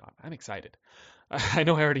weeks, John. I'm excited. I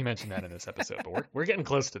know I already mentioned that in this episode, but we're getting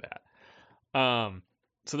close to that.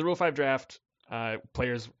 So the Rule 5 draft,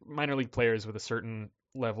 minor league players with a certain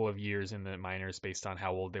level of years in the minors based on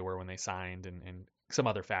how old they were when they signed and some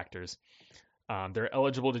other factors. They're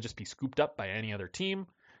eligible to just be scooped up by any other team.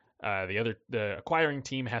 The acquiring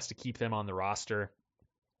team has to keep them on the roster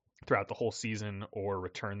throughout the whole season or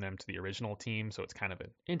return them to the original team. So it's kind of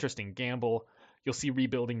an interesting gamble. You'll see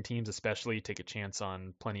rebuilding teams especially take a chance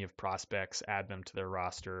on plenty of prospects, add them to their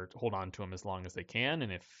roster, hold on to them as long as they can.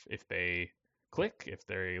 And if they click, if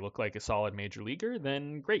they look like a solid major leaguer,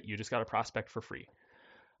 then great, you just got a prospect for free.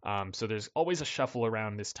 So there's always a shuffle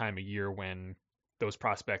around this time of year when those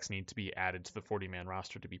prospects need to be added to the 40-man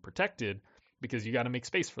roster to be protected, because you got to make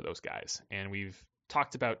space for those guys. And we've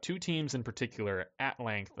talked about 2 teams in particular at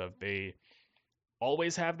length of they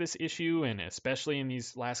always have this issue, and especially in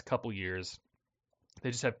these last couple years,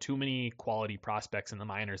 they just have too many quality prospects in the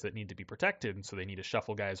minors that need to be protected, and so they need to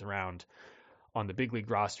shuffle guys around on the big league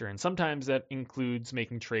roster. And sometimes that includes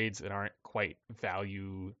making trades that aren't quite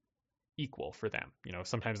value equal for them.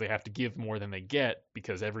 Sometimes they have to give more than they get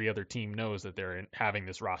because every other team knows that they're having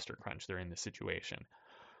this roster crunch. They're in this situation.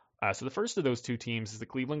 So the first of those 2 teams is the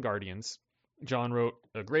Cleveland Guardians. John wrote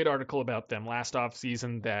a great article about them last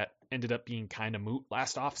offseason that ended up being kind of moot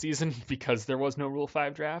last offseason because there was no Rule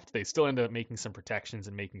 5 draft. They still ended up making some protections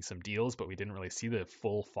and making some deals, but we didn't really see the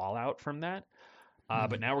full fallout from that.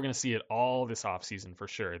 But now we're going to see it all this offseason for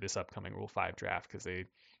sure, this upcoming Rule 5 draft, because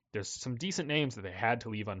there's some decent names that they had to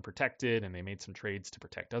leave unprotected, and they made some trades to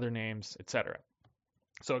protect other names, etc.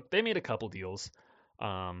 So they made a couple deals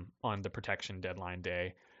on the protection deadline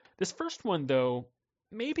day. This first one, though,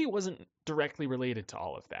 maybe wasn't directly related to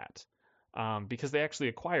all of that, because they actually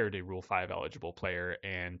acquired a Rule 5 eligible player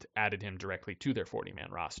and added him directly to their 40-man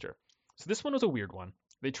roster. So this one was a weird one.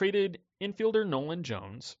 They traded infielder Nolan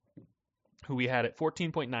Jones, who we had at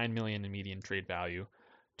 $14.9 million in median trade value,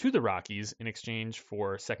 to the Rockies in exchange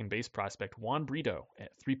for second base prospect Juan Brito at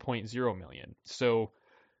 $3.0 million. So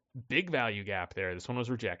big value gap there. This one was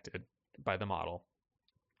rejected by the model.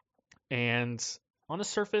 And on the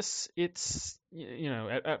surface, it's,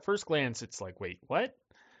 at first glance, it's like, wait, what?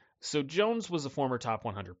 So Jones was a former top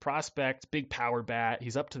 100 prospect, big power bat.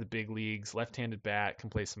 He's up to the big leagues, left-handed bat,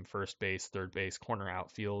 can play some first base, third base, corner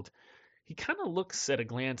outfield. He kind of looks at a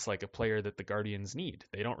glance like a player that the Guardians need.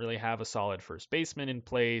 They don't really have a solid first baseman in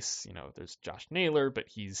place. There's Josh Naylor, but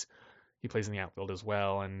he plays in the outfield as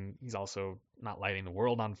well, and he's also not lighting the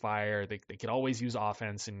world on fire. They could always use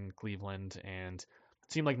offense in Cleveland, and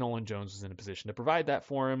it seemed like Nolan Jones was in a position to provide that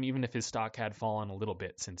for him, even if his stock had fallen a little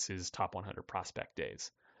bit since his top 100 prospect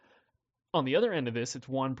days. On the other end of this, it's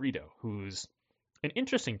Juan Brito, who's an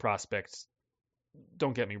interesting prospect,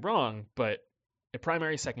 don't get me wrong, but a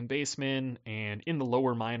primary second baseman and in the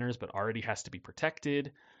lower minors, but already has to be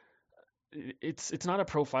protected. It's not a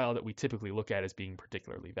profile that we typically look at as being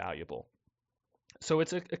particularly valuable. So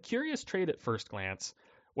it's a curious trade at first glance.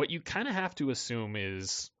 What you kind of have to assume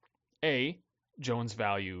is, A,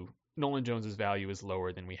 Nolan Jones's value is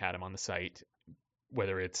lower than we had him on the site,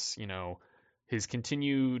 whether it's, his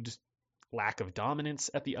continued lack of dominance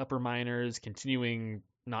at the upper minors, continuing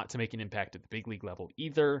not to make an impact at the big league level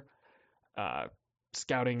either,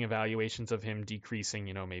 scouting evaluations of him decreasing,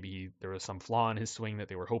 maybe there was some flaw in his swing that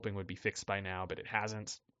they were hoping would be fixed by now, but it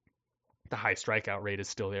hasn't. The high strikeout rate is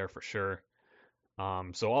still there for sure.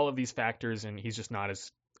 So all of these factors, and he's just not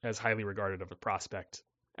as highly regarded of a prospect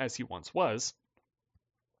as he once was.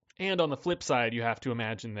 And on the flip side, you have to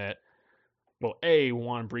imagine that, well, A,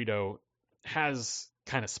 Juan Brito has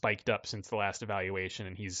kind of spiked up since the last evaluation,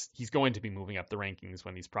 and he's going to be moving up the rankings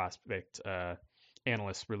when these prospect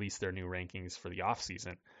analysts release their new rankings for the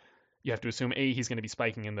offseason. You have to assume, A, he's going to be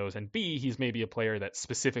spiking in those, and B, he's maybe a player that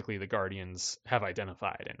specifically the Guardians have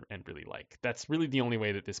identified and really like. That's really the only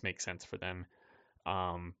way that this makes sense for them.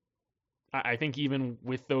 I think even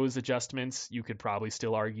with those adjustments, you could probably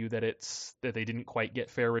still argue that that they didn't quite get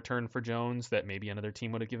fair return for Jones, that maybe another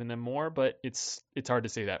team would have given them more, but it's hard to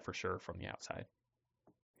say that for sure from the outside.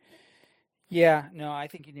 Yeah, no, I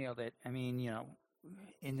think you nailed it. I mean,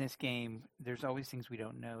 in this game, there's always things we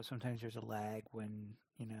don't know. Sometimes there's a lag when,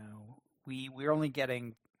 we're only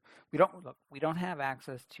getting, we don't have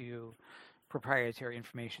access to proprietary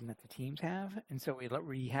information that the teams have, and so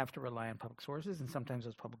we have to rely on public sources, and sometimes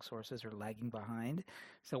those public sources are lagging behind.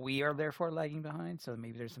 So we are therefore lagging behind. So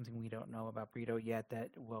maybe there's something we don't know about Brito yet that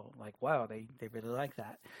will, like, wow, they really like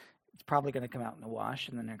that. It's probably going to come out in the wash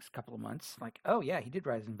in the next couple of months. Like, oh yeah, he did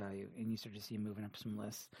rise in value, and you start to see him moving up some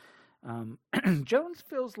lists. Jones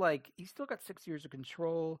feels like he's still got 6 years of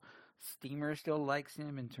control. Steamer still likes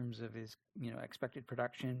him in terms of his, expected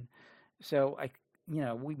production. So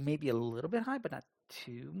we may be a little bit high, but not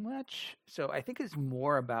too much. So I think it's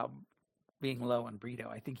more about being low on Brito.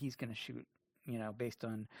 I think he's going to shoot, based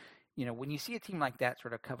on, when you see a team like that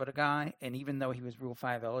sort of covet a guy, and even though he was Rule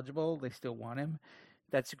 5 eligible, they still want him.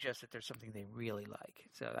 That suggests that there's something they really like.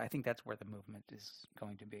 So I think that's where the movement is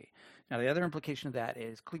going to be. Now, the other implication of that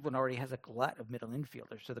is Cleveland already has a glut of middle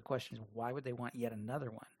infielders. So the question is, why would they want yet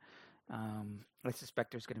another one? I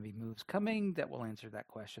suspect there's going to be moves coming that will answer that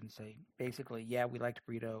question. Say, basically, yeah, we liked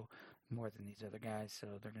Brito more than these other guys, so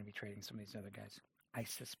they're going to be trading some of these other guys, I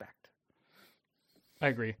suspect. I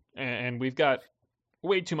agree. And we've got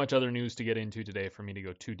way too much other news to get into today for me to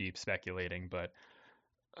go too deep speculating, but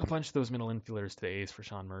a bunch of those middle infielders to the A's for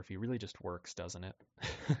Sean Murphy really just works, doesn't it?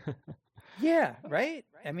 Yeah, right?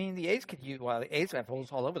 I mean, the A's could use, the A's have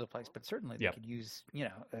holes all over the place, but certainly they could use,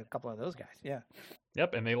 a couple of those guys. Yeah.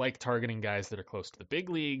 Yep. And they like targeting guys that are close to the big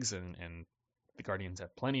leagues, and the Guardians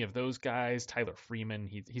have plenty of those guys. Tyler Freeman,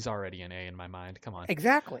 he's already an A in my mind. Come on.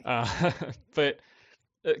 Exactly. But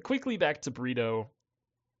quickly back to Brito.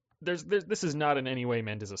 This is not in any way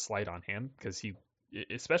meant as a slight on him, because he,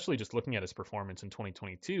 especially just looking at his performance in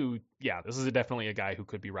 2022, this is definitely a guy who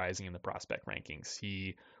could be rising in the prospect rankings.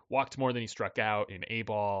 He walked more than he struck out in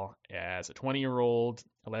A-ball as a 20-year-old,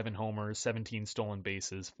 11 homers, 17 stolen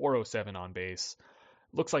bases, 407 on base.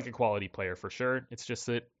 Looks like a quality player for sure. It's just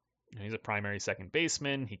that he's a primary second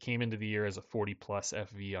baseman. He came into the year as a 40-plus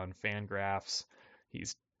FV on Fangraphs.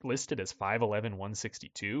 He's listed as 5'11",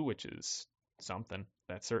 162, which is something.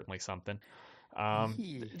 That's certainly something.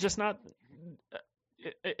 Just not...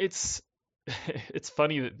 It's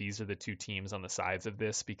funny that these are the two teams on the sides of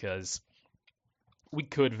this, because we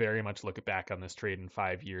could very much look back on this trade in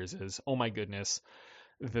 5 years as, oh my goodness,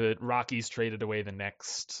 the Rockies traded away the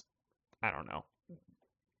next, I don't know,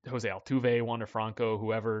 Jose Altuve, Wander Franco,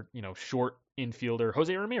 whoever, short infielder,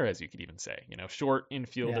 Jose Ramirez, you could even say, short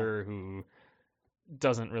infielder who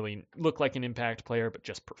doesn't really look like an impact player, but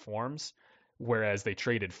just performs. Whereas they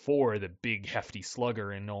traded for the big, hefty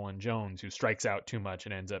slugger in Nolan Jones, who strikes out too much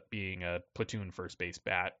and ends up being a platoon first base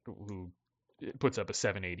bat who puts up a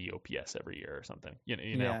 780 OPS every year or something.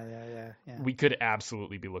 Yeah. We could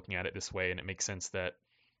absolutely be looking at it this way, and it makes sense that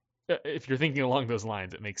if you're thinking along those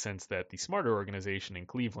lines, it makes sense that the smarter organization in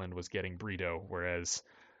Cleveland was getting Brito, whereas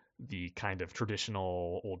the kind of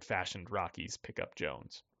traditional old-fashioned Rockies pick up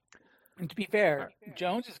Jones. And to be fair,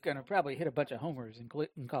 Jones is going to probably hit a bunch of homers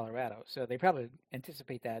in Colorado, so they probably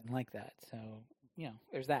anticipate that and like that. So,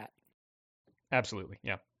 there's that. Absolutely,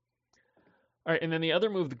 yeah. All right, and then the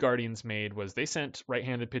other move the Guardians made was they sent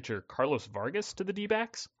right-handed pitcher Carlos Vargas to the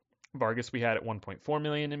D-backs. Vargas we had at $1.4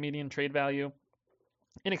 million in median trade value.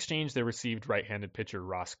 In exchange, they received right-handed pitcher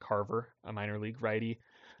Ross Carver, a minor league righty.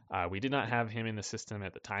 We did not have him in the system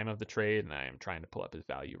at the time of the trade, and I am trying to pull up his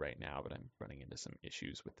value right now, but I'm running into some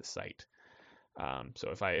issues with the site. So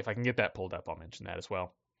if I can get that pulled up, I'll mention that as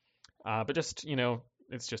well. But just,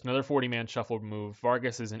 it's just another 40-man shuffle move.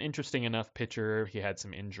 Vargas is an interesting enough pitcher. He had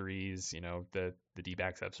some injuries. The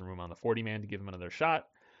D-backs have some room on the 40-man to give him another shot.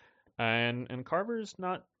 And Carver's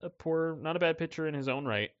not a bad pitcher in his own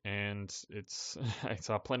right. And I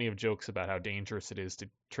saw plenty of jokes about how dangerous it is to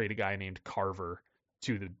trade a guy named Carver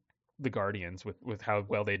to the Guardians with how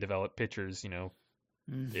well they develop pitchers.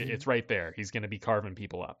 Mm-hmm. It's right there. He's going to be carving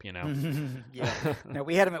people up. Yeah. No,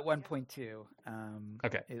 we had him at 1.2.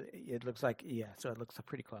 Okay. It looks like, so it looks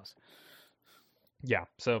pretty close. Yeah.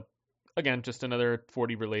 So again, just another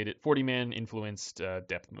 40-man influenced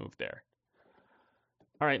depth move there.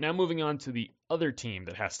 All right, now moving on to the other team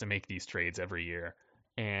that has to make these trades every year,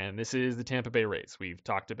 and this is the Tampa Bay Rays. We've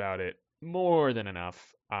talked about it more than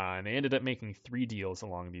enough, and they ended up making 3 deals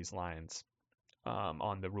along these lines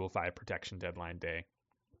on the Rule 5 protection deadline day.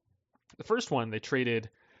 The first one, they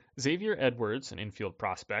traded Xavier Edwards, an infield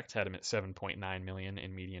prospect, had him at $7.9 million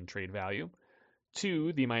in median trade value,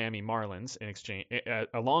 to the Miami Marlins in exchange,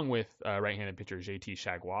 along with right-handed pitcher JT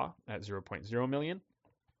Chargois at $0.0 million.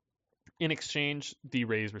 In exchange, the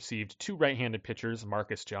Rays received 2 right-handed pitchers,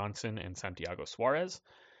 Marcus Johnson and Santiago Suarez.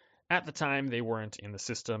 At the time, they weren't in the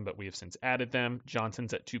system, but we have since added them.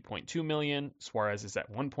 Johnson's at $2.2 million, Suarez is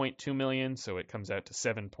at $1.2 million, so it comes out to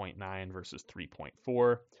 7.9 versus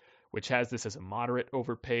 3.4, which has this as a moderate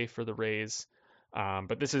overpay for the Rays.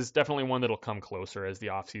 But this is definitely one that'll come closer as the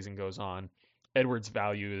offseason goes on. Edwards'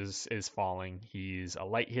 value is falling. He's a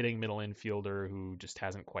light-hitting middle infielder who just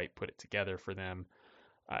hasn't quite put it together for them.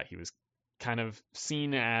 He was kind of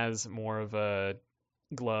seen as more of a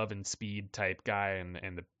glove and speed type guy,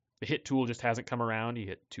 and the hit tool just hasn't come around. He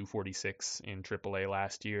hit 246 in AAA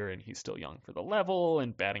last year, and he's still young for the level,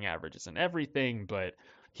 and batting average isn't everything, but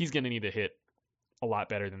he's going to need to hit a lot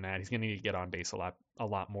better than that. He's going to need to get on base a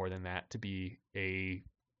lot more than that to be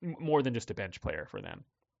more than just a bench player for them.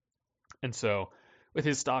 And so with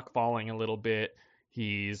his stock falling a little bit,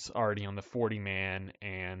 he's already on the 40-man,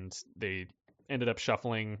 and they ended up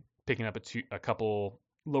picking up a couple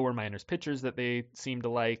lower minors pitchers that they seem to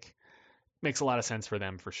like. Makes a lot of sense for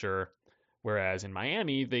them for sure. Whereas in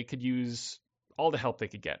Miami, they could use all the help they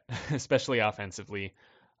could get, especially offensively.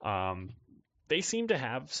 They seem to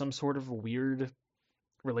have some sort of weird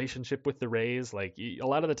relationship with the Rays. Like a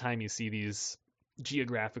lot of the time you see these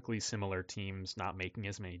geographically similar teams not making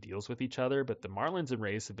as many deals with each other, but the Marlins and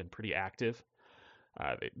Rays have been pretty active.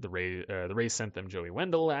 The Rays sent them Joey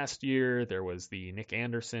Wendell last year. There was the Nick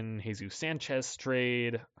Anderson, Jesus Sanchez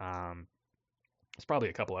trade. There's probably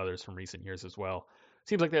a couple others from recent years as well.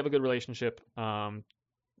 Seems like they have a good relationship.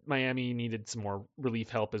 Miami needed some more relief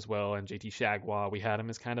help as well, and JT Chargois, we had him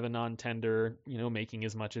as kind of a non-tender, making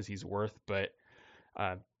as much as he's worth, but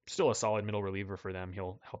still a solid middle reliever for them.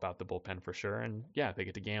 He'll help out the bullpen for sure, and yeah, they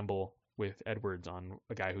get to gamble with Edwards on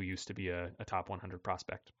a guy who used to be a top 100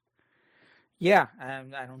 prospect. Yeah,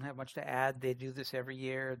 I don't have much to add. They do this every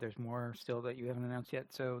year. There's more still that you haven't announced yet.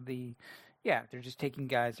 So they're just taking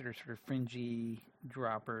guys that are sort of fringy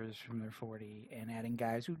droppers from their 40 and adding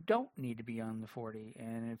guys who don't need to be on the 40.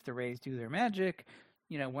 And if the Rays do their magic,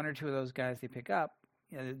 one or two of those guys they pick up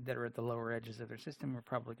that are at the lower edges of their system are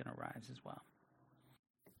probably going to rise as well.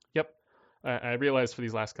 Yep. I realized for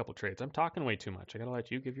these last couple trades, I'm talking way too much. I got to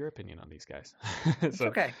let you give your opinion on these guys. It's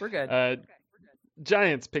okay. We're good.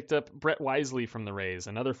 Giants picked up Brett Wisely from the Rays,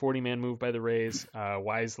 another 40-man move by the Rays.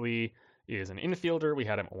 Wisely is an infielder. We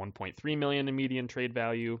had him at $1.3 million in median trade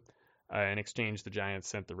value. In exchange, the Giants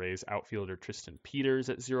sent the Rays outfielder Tristan Peters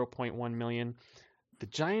at $0.1 million. The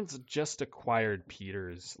Giants just acquired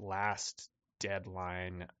Peters last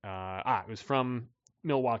deadline. It was from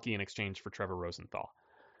Milwaukee in exchange for Trevor Rosenthal,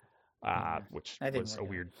 which was a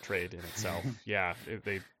weird trade in itself. Yeah,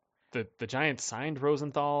 they the Giants signed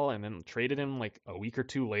Rosenthal and then traded him like a week or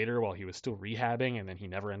two later while he was still rehabbing, and then he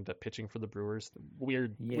never ended up pitching for the Brewers.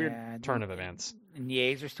 Weird Yeah, turn of events. and the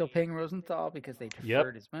A's are still paying Rosenthal because they Yep.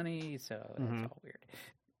 deferred his money, so that's all weird.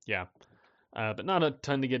 Yeah. But not a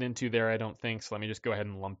ton to get into there, I don't think. So let me just go ahead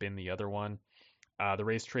and lump in the other one. The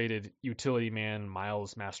Rays traded utility man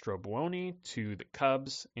Miles Mastrobuoni to the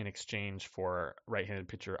Cubs in exchange for right-handed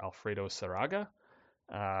pitcher Alfredo Saraga.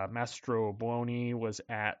 Mastrobuoni was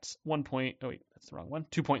at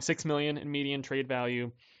 2.6 million in median trade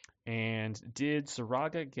value. And did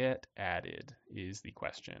Saraga get added? Is the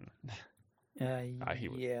question. Yeah,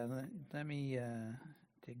 let me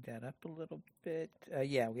dig that up a little bit.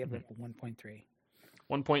 Yeah, we have 1.3.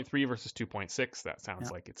 1.3 versus 2.6. That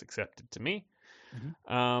sounds like it's accepted to me.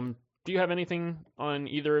 Mm-hmm. Do you have anything on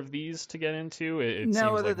either of these to get into? It no, seems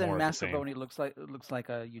other like than more of the same. Mastrobuoni looks like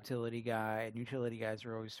a utility guy, and utility guys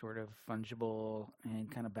are always sort of fungible and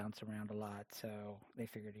kind of bounce around a lot. So they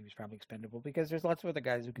figured he was probably expendable because there's lots of other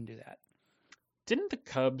guys who can do that. Didn't the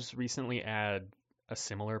Cubs recently add a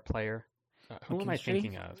similar player? Who am I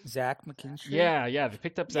thinking of? Zach McKinstry? Yeah. They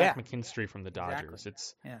picked up Zach McKinstry from the Dodgers.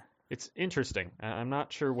 Exactly. It's interesting. I'm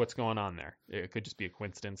not sure what's going on there. It could just be a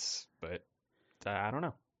coincidence, but I don't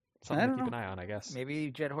know. Something to keep an eye on, I guess.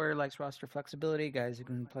 Maybe Jed Hoyer likes roster flexibility, guys who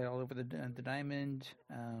can play all over the diamond.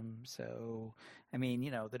 So, I mean,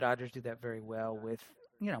 the Dodgers do that very well with,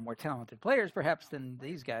 more talented players perhaps than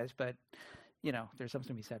these guys, but, there's something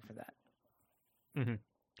to be said for that. Mm-hmm.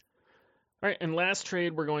 All right, and last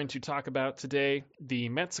trade we're going to talk about today, the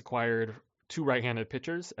Mets acquired two right-handed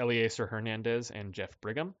pitchers, Eliezer Hernandez and Jeff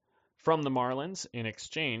Brigham, from the Marlins in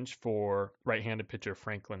exchange for right-handed pitcher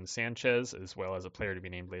Franklin Sanchez, as well as a player to be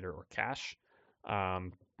named later, or cash.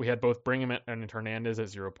 We had both Brigham and Hernandez at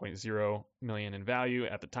 0.0 million in value.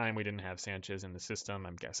 At the time, we didn't have Sanchez in the system.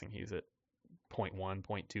 I'm guessing he's at 0.1,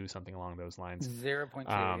 0.2, something along those lines. 0.2,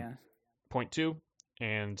 yeah. 0.2,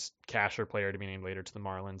 and cash or player to be named later to the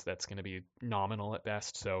Marlins. That's going to be nominal at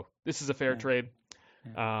best. So this is a fair trade.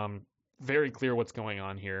 Yeah. Very clear what's going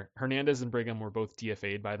on here. Hernandez and Brigham were both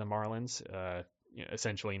DFA'd by the Marlins,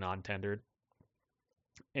 essentially non-tendered,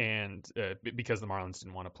 and because the Marlins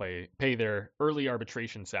didn't want to pay their early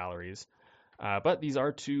arbitration salaries. But these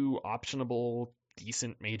are two optionable,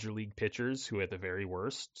 decent major league pitchers who, at the very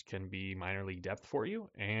worst, can be minor league depth for you.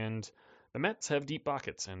 And the Mets have deep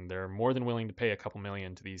pockets, and they're more than willing to pay a couple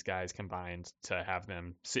million to these guys combined to have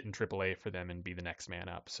them sit in AAA for them and be the next man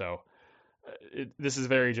up. So this is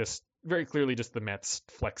very clearly just the Mets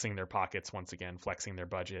flexing their pockets once again, flexing their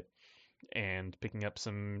budget, and picking up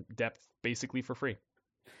some depth basically for free.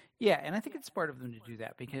 Yeah, and I think it's smart of them to do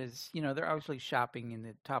that because, they're obviously shopping in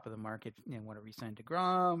the top of the market. Want to re-sign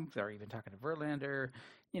DeGrom. They're even talking to Verlander.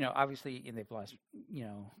 Obviously, and they've lost,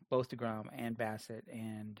 both DeGrom and Bassett.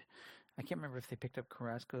 And I can't remember if they picked up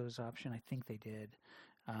Carrasco's option. I think they did.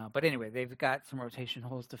 But anyway, they've got some rotation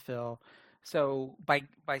holes to fill. So by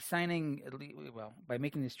signing, by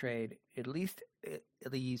making this trade, at least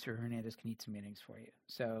Eliezer Hernandez can eat some innings for you.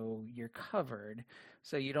 So you're covered.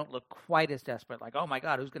 So you don't look quite as desperate, like, oh my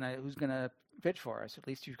God, who's gonna pitch for us? At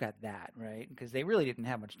least you've got that, right? Because they really didn't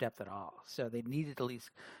have much depth at all. So they needed to at least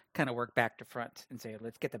kind of work back to front and say,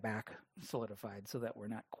 let's get the back solidified so that we're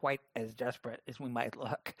not quite as desperate as we might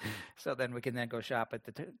look. So then we can then go shop at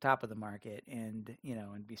the top of the market and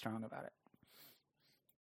be strong about it.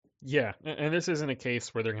 Yeah, and this isn't a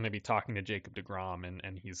case where they're going to be talking to Jacob deGrom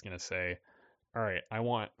and he's going to say, all right, I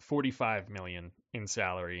want $45 million in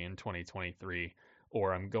salary in 2023,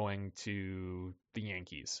 or I'm going to the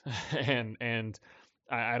Yankees. and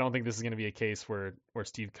I don't think this is going to be a case where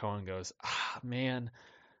Steve Cohen goes, man,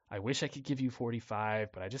 I wish I could give you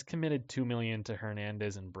 45, but I just committed $2 million to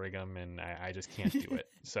Hernandez and Brigham, and I just can't do it.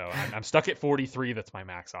 So I'm stuck at 43. That's my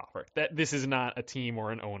max offer. This is not a team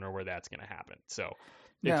or an owner where that's going to happen. So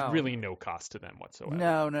it's really no cost to them whatsoever.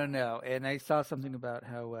 No. And I saw something about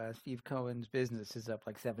how Steve Cohen's business is up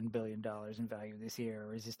like $7 billion in value this year,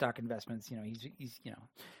 or his stock investments. He's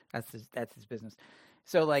that's his business.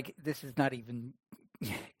 So like this is not even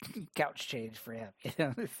couch change for him.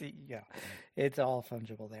 It's all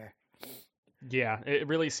fungible there. Yeah, it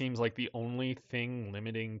really seems like the only thing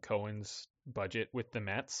limiting Cohen's budget with the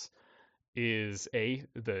Mets is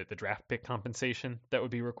the draft pick compensation that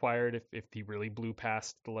would be required if he really blew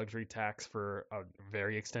past the luxury tax for a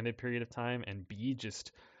very extended period of time, and B,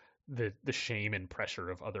 just the shame and pressure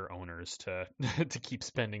of other owners to to keep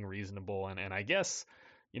spending reasonable, and I guess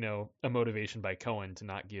a motivation by Cohen to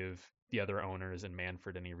not give the other owners and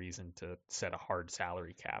Manfred any reason to set a hard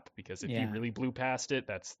salary cap, because if he really blew past it,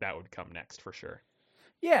 that would come next for sure.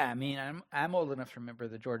 Yeah, I mean, I'm old enough to remember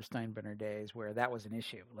the George Steinbrenner days where that was an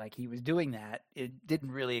issue. Like he was doing that. It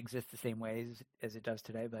didn't really exist the same way as it does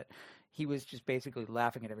today, but he was just basically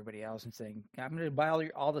laughing at everybody else and saying, "I'm going to buy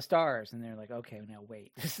all the stars," and they're like, "Okay, now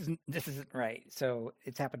wait, this isn't right." So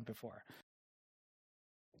it's happened before.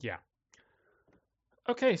 Yeah.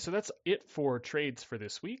 Okay, so that's it for trades for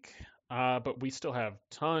this week. But we still have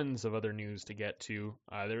tons of other news to get to.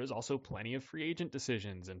 There is also plenty of free agent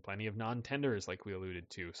decisions and plenty of non-tenders, like we alluded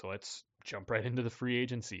to. So let's jump right into the free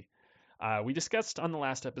agency. We discussed on the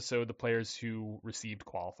last episode the players who received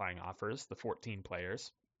qualifying offers, the 14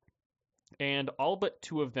 players, and all but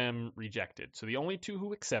 2 of them rejected. So the only 2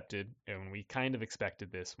 who accepted, and we kind of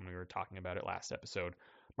expected this when we were talking about it last episode,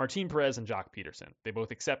 Martin Perez and Joc Pederson. They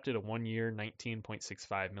both accepted a 1-year,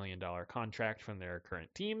 $19.65 million contract from their current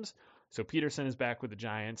teams. So Pederson is back with the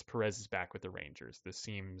Giants, Perez is back with the Rangers. This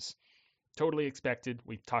seems totally expected.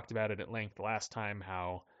 We talked about it at length last time,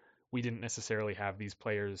 how we didn't necessarily have these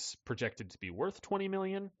players projected to be worth $20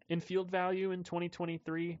 million in field value in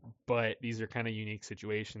 2023, but these are kind of unique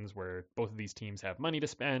situations where both of these teams have money to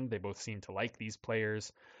spend. They both seem to like these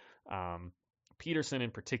players. Pederson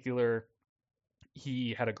in particular,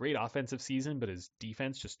 he had a great offensive season, but his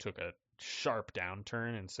defense just took a sharp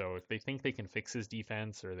downturn. And so if they think they can fix his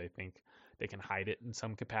defense or they think they can hide it in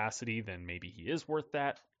some capacity, then maybe he is worth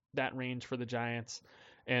that range for the Giants.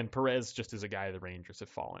 And Perez just is a guy the Rangers have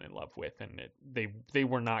fallen in love with, and they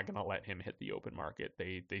were not going to let him hit the open market.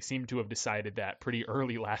 They seem to have decided that pretty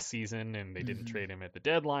early last season, and they didn't trade him at the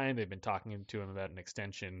deadline. They've been talking to him about an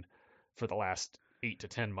extension for the last 8 to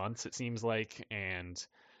 10 months, it seems like. And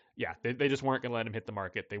yeah, they just weren't going to let him hit the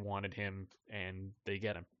market. They wanted him, and they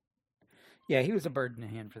get him. Yeah, he was a bird in the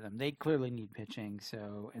hand for them. They clearly need pitching,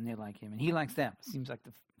 and they like him, and he likes them. It seems like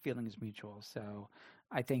the feeling is mutual. So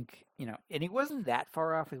I think, and he wasn't that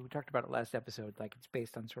far off. We talked about it last episode. Like it's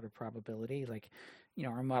based on sort of probability. Like,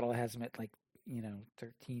 our model has him at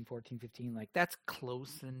 13, 14, 15. Like that's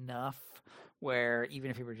close enough where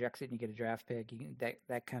even if he rejects it and you get a draft pick,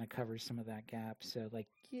 that kind of covers some of that gap. So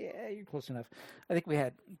yeah, you're close enough. I think we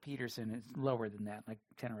had Pederson is lower than that, like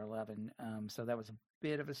 10 or 11. So that was a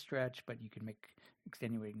bit of a stretch, but you can make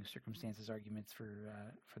extenuating circumstances arguments for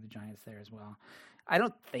the Giants there as well. I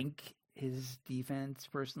don't think his defense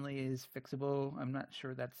personally is fixable. I'm not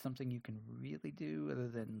sure that's something you can really do other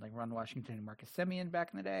than like Ron Washington and Marcus Semien back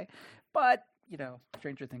in the day. But,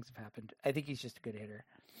 stranger things have happened. I think he's just a good hitter.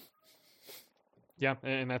 Yeah,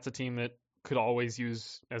 and that's a team that could always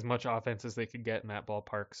use as much offense as they could get in that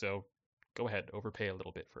ballpark. So go ahead, overpay a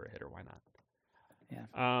little bit for a hitter. Why not?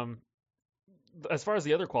 Yeah. As far as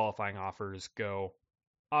the other qualifying offers go,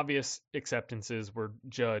 obvious acceptances were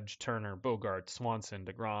Judge, Turner, Bogart, Swanson,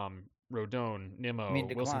 DeGrom, Rodon, Nimmo,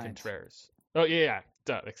 Wilson Contreras. Oh, yeah.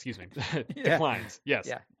 Duh, excuse me. Declines. Yes.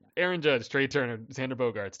 Yeah. Aaron Judge, Trey Turner, Xander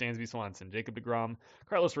Bogaerts, Dansby Swanson, Jacob DeGrom,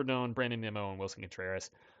 Carlos Rodon, Brandon Nimmo, and Wilson Contreras.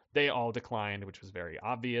 They all declined, which was very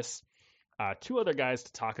obvious. 2 other guys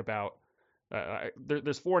to talk about.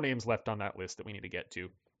 There's 4 names left on that list that we need to get to.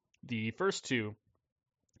 The first 2,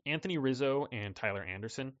 Anthony Rizzo and Tyler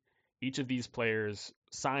Anderson. Each of these players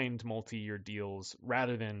signed multi-year deals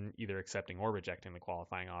rather than either accepting or rejecting the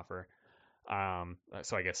qualifying offer.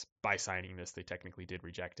 So I guess by signing this, they technically did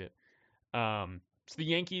reject it. So the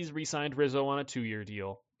Yankees re-signed Rizzo on a 2-year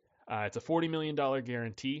deal. It's a $40 million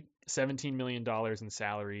guarantee, $17 million in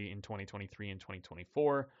salary in 2023 and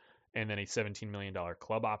 2024, and then a $17 million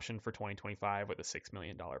club option for 2025 with a $6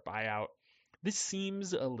 million buyout. This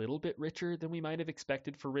seems a little bit richer than we might have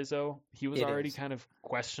expected for Rizzo. He was already kind of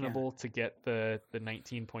questionable to get the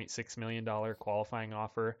 $19.6 million qualifying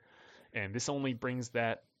offer, and this only brings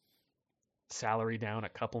that salary down a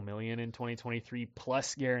couple million in 2023,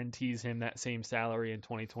 plus guarantees him that same salary in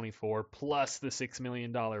 2024, plus the $6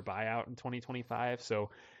 million buyout in 2025. So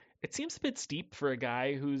it seems a bit steep for a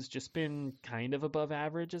guy who's just been kind of above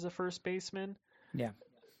average as a first baseman. Yeah.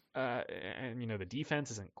 And the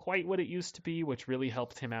defense isn't quite what it used to be, which really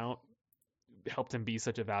helped him be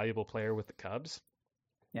such a valuable player with the Cubs.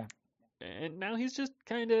 Yeah. And now he's just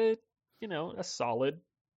kind of, a solid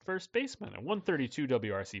first baseman. A 132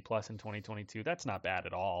 WRC plus in 2022. That's not bad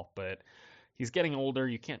at all, but he's getting older.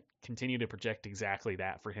 You can't continue to project exactly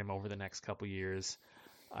that for him over the next couple years.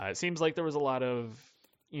 It seems like there was a lot of,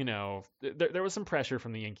 there was some pressure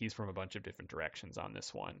from the Yankees from a bunch of different directions on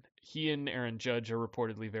this one. He and Aaron Judge are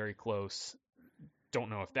reportedly very close. Don't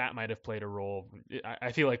know if that might have played a role.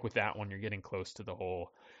 I feel like with that one, you're getting close to the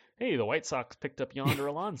whole, hey, the White Sox picked up Yonder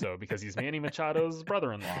Alonso because he's Manny Machado's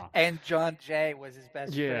brother-in-law. And John Jay was his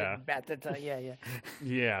best friend at the time. Yeah.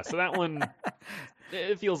 Yeah, so that one,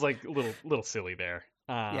 it feels like a little silly there.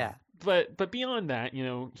 Yeah. but beyond that,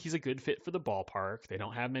 he's a good fit for the ballpark. They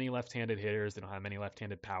don't have many left-handed hitters. They don't have many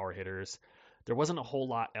left-handed power hitters. There wasn't a whole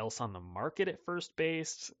lot else on the market at first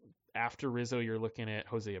base. After Rizzo, you're looking at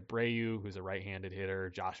Jose Abreu, who's a right-handed hitter,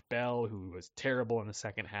 Josh Bell, who was terrible in the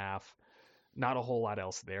second half. Not a whole lot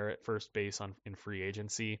else there at first base in free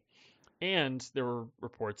agency. And there were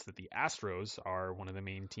reports that the Astros are one of the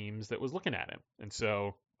main teams that was looking at him. And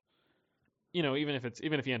so, even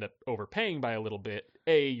if you end up overpaying by a little bit,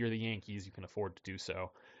 A, you're the Yankees, you can afford to do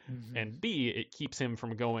so. Mm-hmm. And B, it keeps him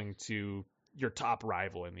from going to your top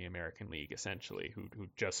rival in the American League, essentially, who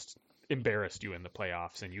just embarrassed you in the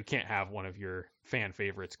playoffs, and you can't have one of your fan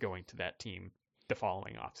favorites going to that team the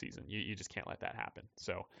following offseason. You just can't let that happen.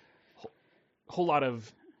 So, whole lot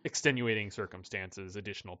of extenuating circumstances,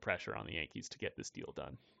 additional pressure on the Yankees to get this deal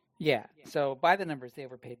done. Yeah. So by the numbers, they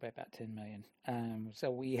overpaid by about $10 million.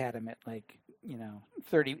 So we had him at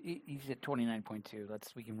 30. He's at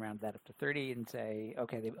 29.2. We can round that up to 30 and say,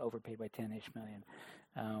 okay, they've overpaid by 10-ish million.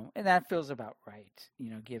 And that feels about right,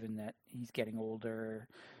 given that he's getting older.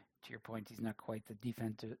 To your point, he's not quite the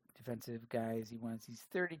defensive guy as he wants. He's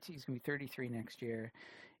 32. He's going to be 33 next year.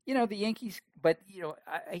 The Yankees, but,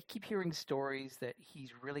 I keep hearing stories that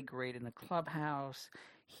he's really great in the clubhouse.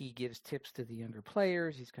 He gives tips to the younger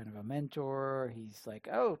players. He's kind of a mentor. He's like,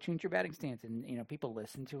 oh, change your batting stance. And, people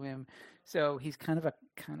listen to him. So he's kind of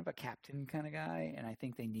a captain kind of guy. And I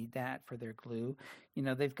think they need that for their glue.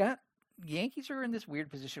 The Yankees are in this weird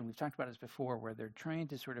position. We've talked about this before, where they're trying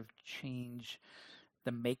to sort of change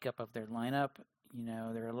the makeup of their lineup.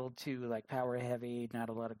 They're a little too power heavy, not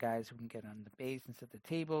a lot of guys who can get on the base and set the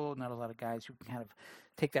table, not a lot of guys who can kind of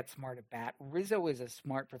take that smart at bat. Rizzo is a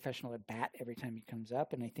smart professional at bat every time he comes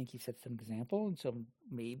up, and I think he sets an example, and so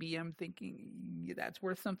maybe I'm thinking that's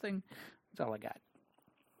worth something. That's all I got.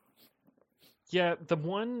 Yeah, the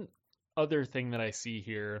one other thing that I see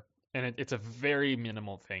here, and it's a very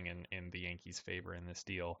minimal thing in the Yankees' favor in this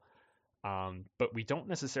deal, but we don't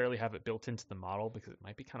necessarily have it built into the model because it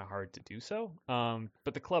might be kind of hard to do so.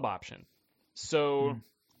 But the club option. So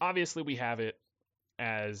obviously we have it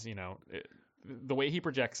as, the way he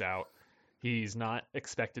projects out, he's not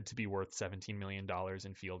expected to be worth $17 million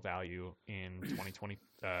in field value in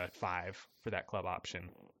 2025 for that club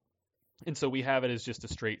option. And so we have it as just a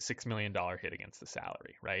straight $6 million hit against the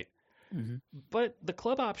salary, right? Mm-hmm. But the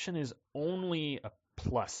club option is only a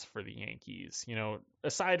plus for the Yankees,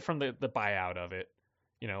 aside from the buyout of it.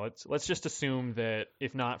 Let's just assume that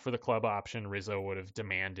if not for the club option, Rizzo would have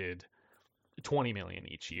demanded $20 million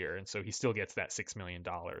each year, and so he still gets that $6 million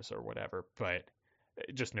or whatever, but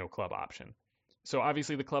just no club option. So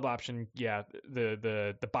obviously the club option, yeah,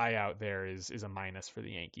 the buyout there is a minus for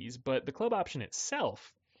the Yankees, but the club option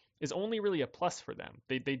itself is only really a plus for them.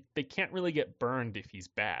 They can't really get burned if he's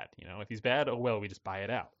bad. If he's bad, oh well, we just buy it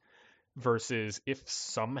out. Versus if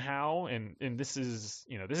somehow, and this is,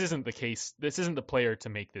 this isn't the case, this isn't the player to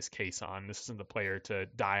make this case on, this isn't the player to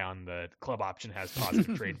die on the club option has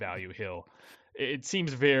positive trade value hill. It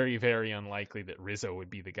seems very, very unlikely that Rizzo would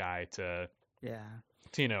be the guy to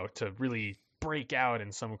really break out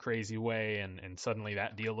in some crazy way, and suddenly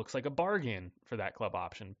that deal looks like a bargain for that club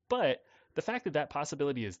option. But the fact that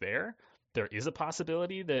possibility is there is a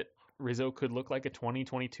possibility that Rizzo could look like a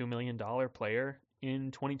 $22 million player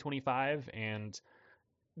in 2025, and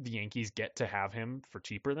the Yankees get to have him for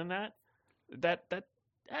cheaper than that.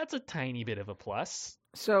 That's a tiny bit of a plus.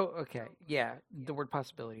 So, okay, yeah, the word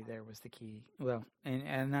possibility there was the key. Well,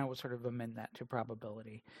 and I will sort of amend that to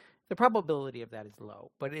probability. The probability of that is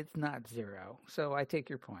low, but it's not zero. So I take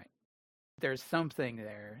your point. There's something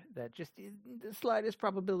there that just the slightest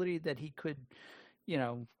probability that he could,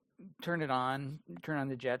 turn on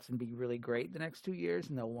the Jets and be really great the next 2 years,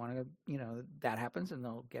 and they'll want to, that happens, and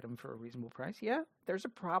they'll get him for a reasonable price. Yeah, there's a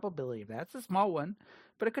probability of that. It's a small one,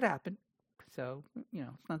 but it could happen. So,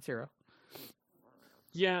 it's not zero.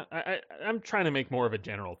 Yeah, I'm trying to make more of a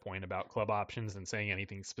general point about club options than saying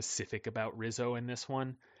anything specific about Rizzo in this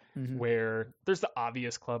one, where there's the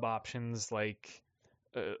obvious club options like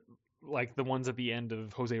the ones at the end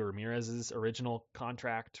of Jose Ramirez's original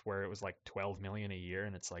contract, where it was like $12 million a year,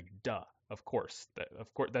 and it's like, duh, of course,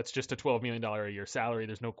 that's just a $12 million a year salary.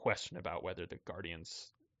 There's no question about whether the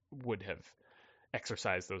Guardians would have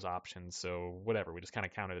exercised those options. So whatever, we just kind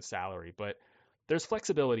of count it as salary. But there's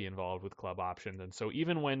flexibility involved with club options, and so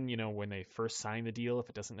even when they first sign the deal, if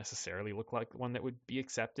it doesn't necessarily look like one that would be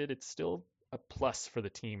accepted, it's still a plus for the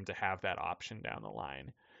team to have that option down the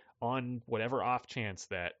line. On whatever off chance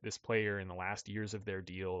that this player in the last years of their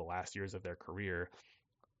deal, the last years of their career,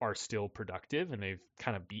 are still productive and they've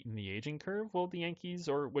kind of beaten the aging curve, well, the Yankees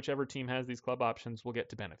or whichever team has these club options will get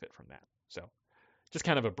to benefit from that. So just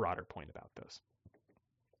kind of a broader point about those.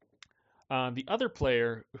 The other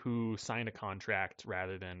player who signed a contract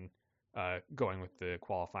rather than going with the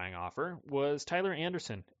qualifying offer was Tyler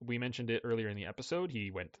Anderson. We mentioned it earlier in the episode.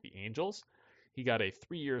 He went to the Angels. He got a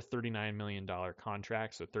 3-year, $39 million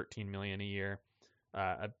contract, so $13 million a year.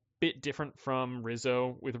 A bit different from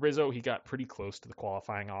Rizzo. With Rizzo, he got pretty close to the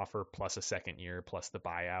qualifying offer, plus a second year, plus the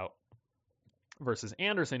buyout. Versus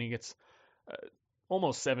Anderson, he gets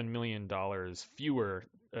almost $7 million fewer,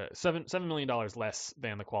 $7 million less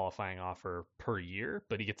than the qualifying offer per year,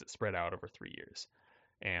 but he gets it spread out over 3 years.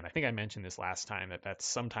 And I think I mentioned this last time that that's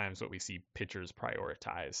sometimes what we see pitchers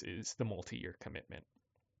prioritize is the multi-year commitment.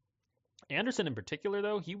 Anderson in particular,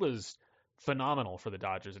 though, he was phenomenal for the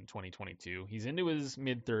Dodgers in 2022. He's into his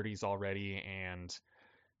mid-30s already and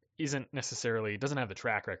doesn't have the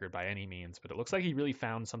track record by any means, but it looks like he really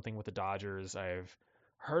found something with the Dodgers. I've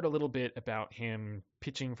heard a little bit about him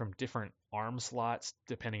pitching from different arm slots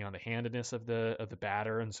depending on the handedness of the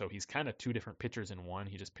batter, and so he's kind of two different pitchers in one.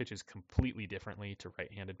 He just pitches completely differently to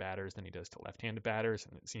right-handed batters than he does to left-handed batters,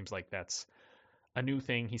 and it seems like that's a new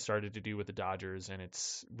thing he started to do with the Dodgers, and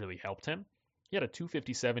it's really helped him. He had a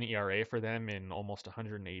 2.57 ERA for them in almost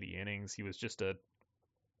 180 innings. He was just a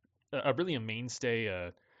really a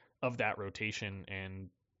mainstay of that rotation, and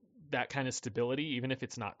that kind of stability, even if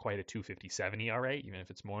it's not quite a 2.57 ERA, even if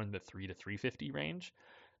it's more in the 3 to 3.50 range,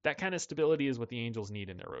 that kind of stability is what the Angels need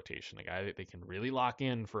in their rotation. A guy that they can really lock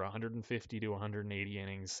in for 150 to 180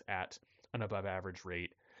 innings at an above average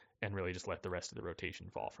rate and really just let the rest of the rotation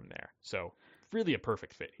fall from there. So really a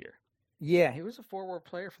perfect fit here. Yeah, he was a forward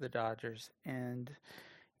player for the Dodgers, and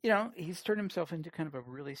he's turned himself into kind of a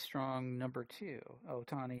really strong number two.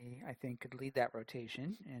 Ohtani, I think, could lead that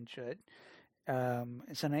rotation and should.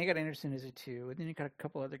 So now you got Anderson as a 2, and then you got a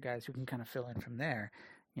couple other guys who can kind of fill in from there.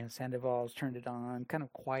 Sandoval's turned it on, kind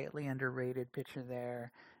of quietly underrated pitcher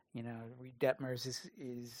there. Reed Detmers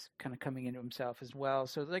is kind of coming into himself as well.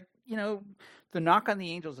 So, the knock on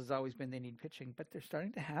the Angels has always been they need pitching, but they're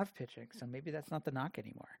starting to have pitching, so maybe that's not the knock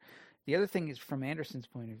anymore. The other thing is, from Anderson's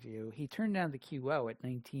point of view, he turned down the QO at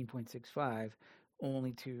 19.65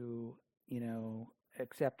 only to,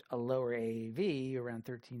 accept a lower AAV, around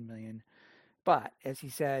 $13 million. But as he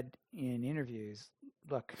said in interviews,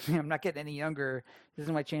 look, I'm not getting any younger. This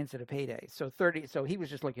is my chance at a payday. So he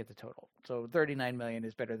was just looking at the total. So 39 million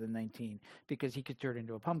is better than 19 because he could turn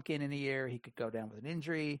into a pumpkin in a year. He could go down with an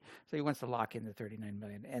injury. So he wants to lock in the 39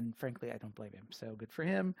 million. And frankly, I don't blame him. So good for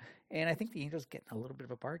him. And I think the Angels getting a little bit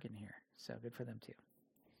of a bargain here. So good for them too.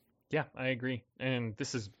 Yeah, I agree. And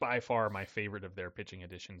this is by far my favorite of their pitching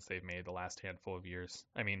additions they've made the last handful of years.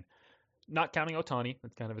 I mean, not counting Ohtani,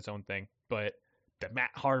 that's kind of its own thing, but the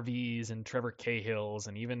Matt Harveys and Trevor Cahills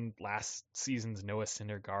and even last season's Noah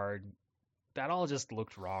Syndergaard, that all just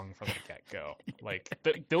looked wrong from the get-go.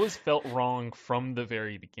 Those felt wrong from the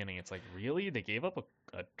very beginning. It's like, really? They gave up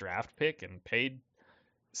a draft pick and paid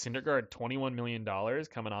Syndergaard $21 million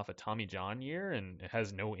coming off a Tommy John year, and it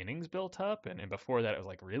has no innings built up. And before that, it was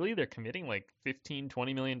like, really? They're committing like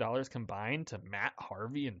 $15-20 million combined to Matt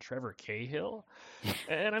Harvey and Trevor Cahill?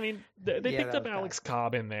 And I mean, they picked up Alex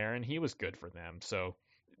Cobb in there, and he was good for them. So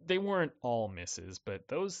they weren't all misses, but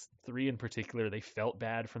those three in particular, they felt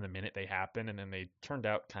bad from the minute they happened, and then they turned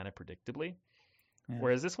out kind of predictably. Yeah.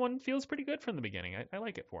 Whereas this one feels pretty good from the beginning. I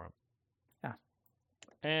like it for him. Yeah.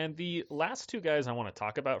 And the last two guys I want to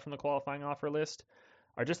talk about from the qualifying offer list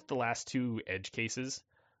are just the last two edge cases.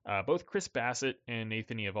 Both Chris Bassitt and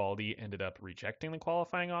Nathan Eovaldi ended up rejecting the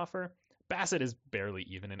qualifying offer. Bassitt is barely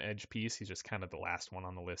even an edge piece. He's just kind of the last one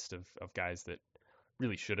on the list of guys that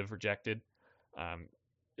really should have rejected.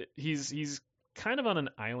 He's kind of on an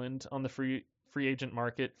island on the free agent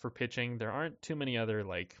market for pitching. There aren't too many other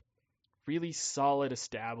really solid,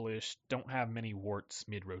 established, don't have many warts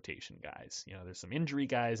mid-rotation guys. There's some injury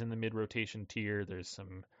guys in the mid-rotation tier. There's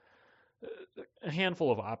a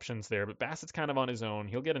handful of options there, but Bassitt's kind of on his own.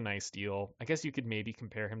 He'll get a nice deal. I guess you could maybe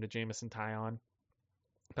compare him to Jameson Taillon,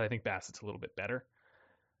 but I think Bassett's a little bit better.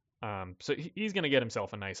 So he's going to get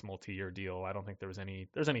himself a nice multi-year deal. I don't think there's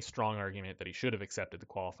any strong argument that he should have accepted the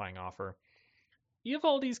qualifying offer.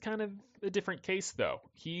 Eovaldi's kind of a different case, though.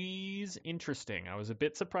 He's interesting. I was a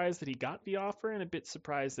bit surprised that he got the offer and a bit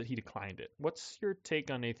surprised that he declined it. What's your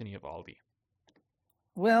take on Nathan Eovaldi?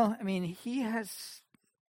 Well, I mean, he's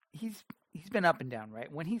been up and down,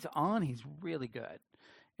 right? When he's on, he's really good.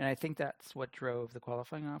 And I think that's what drove the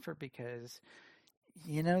qualifying offer because,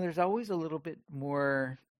 there's always a little bit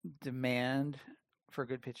more demand for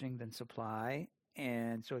good pitching than supply.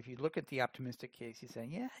 And so if you look at the optimistic case, you say,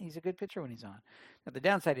 yeah, he's a good pitcher when he's on. Now, the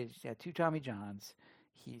downside is he's had 2 Tommy Johns.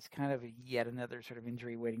 He's kind of yet another sort of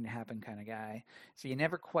injury waiting to happen kind of guy. So you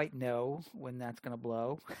never quite know when that's going to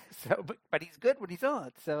blow. So, but he's good when he's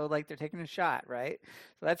on. So like they're taking a shot, right?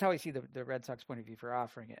 So that's how I see the Red Sox point of view for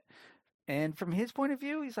offering it. And from his point of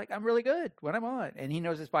view, he's like, I'm really good when I'm on, and he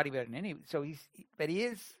knows his body better than any. So but he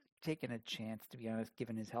is taking a chance, to be honest,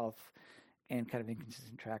 given his health and kind of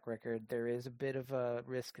inconsistent track record. There is a bit of a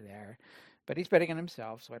risk there, but he's betting on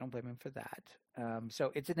himself, so I don't blame him for that.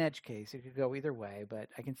 So it's an edge case. It could go either way, but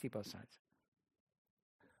I can see both sides.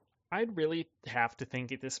 I'd really have to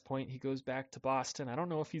think at this point he goes back to Boston. I don't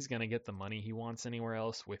know if he's going to get the money he wants anywhere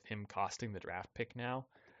else with him costing the draft pick now.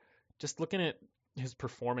 Just looking at his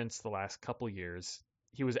performance the last couple years,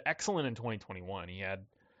 he was excellent in 2021. He had,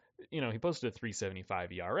 he posted a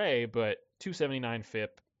 3.75 ERA, but 2.79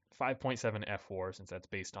 FIP, 5.7 F4 since that's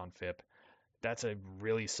based on FIP. That's a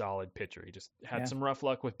really solid pitcher. He just had some rough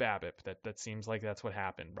luck with BABIP. That seems like that's what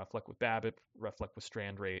happened. Rough luck with BABIP, rough luck with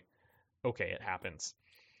strand rate. Okay, it happens.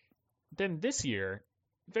 Then this year,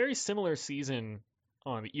 very similar season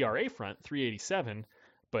on the ERA front, 3.87,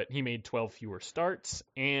 but he made 12 fewer starts,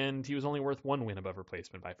 and he was only worth 1 win above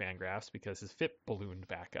replacement by Fangraphs because his FIP ballooned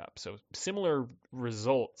back up. So similar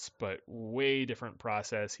results, but way different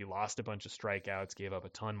process. He lost a bunch of strikeouts, gave up a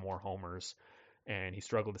ton more homers, and he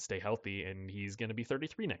struggled to stay healthy, and he's going to be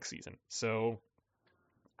 33 next season. So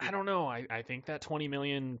I don't know. I think that $20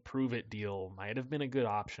 million prove-it deal might have been a good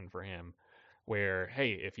option for him, where,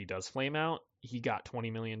 hey, if he does flame out, he got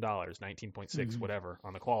 $20 million, 19.6, whatever,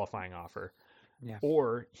 on the qualifying offer. Yeah.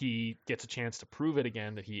 Or he gets a chance to prove it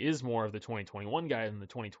again that he is more of the 2021 guy than the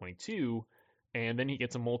 2022, and then he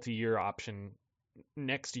gets a multi-year option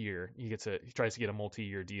next year. He tries to get a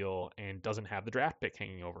multi-year deal and doesn't have the draft pick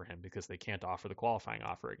hanging over him because they can't offer the qualifying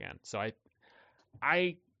offer again. So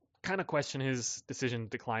I kind of question his decision to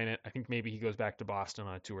decline it. I think maybe he goes back to Boston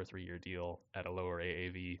on a 2 or 3 year deal at a lower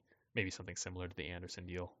AAV, maybe something similar to the Anderson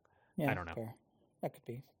deal. Yeah, I don't know. fair. That could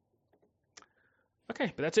be.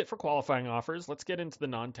 Okay, but that's it for qualifying offers. Let's get into the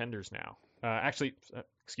non-tenders now.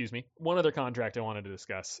 Excuse me. One other contract I wanted to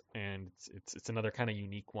discuss, and it's another kind of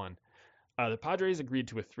unique one. The Padres agreed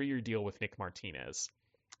to a 3-year deal with Nick Martinez,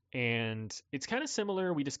 and it's kind of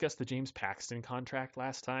similar. We discussed the James Paxton contract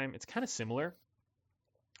last time. It's kind of similar,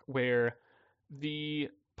 where the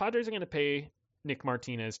Padres are going to pay Nick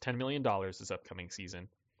Martinez $10 million this upcoming season,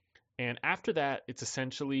 and after that, it's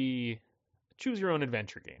essentially choose your own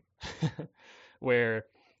adventure game. Where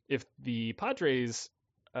if the Padres,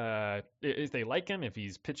 if they like him, if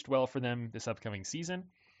he's pitched well for them this upcoming season,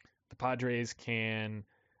 the Padres can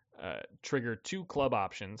trigger 2 club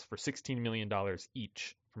options for $16 million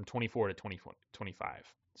each from 24 to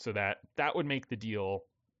 25. So that would make the deal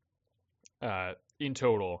in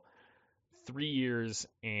total 3 years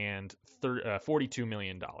and $42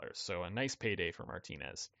 million. So a nice payday for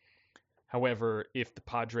Martinez. However, if the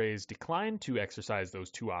Padres decline to exercise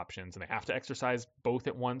those 2 options, and they have to exercise both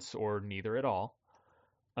at once or neither at all,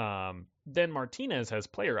 then Martinez has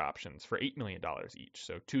player options for $8 million each.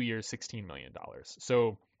 So 2 years, $16 million.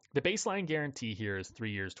 So the baseline guarantee here is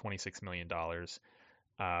 3 years, $26 million.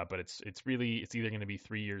 But it's either going to be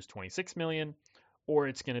 3 years, $26 million, or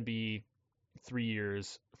it's going to be 3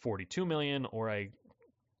 years, $42 million, or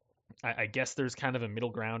I guess there's kind of a middle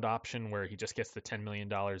ground option where he just gets the $10 million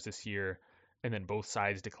this year, and then both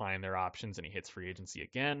sides decline their options and he hits free agency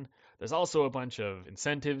again. There's also a bunch of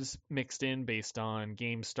incentives mixed in based on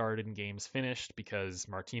games started and games finished, because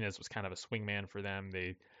Martinez was kind of a swingman for them.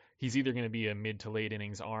 He's either going to be a mid to late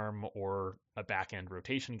innings arm or a back end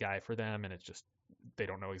rotation guy for them, and it's just they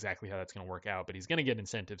don't know exactly how that's going to work out, but he's going to get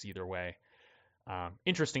incentives either way.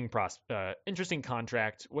 Interesting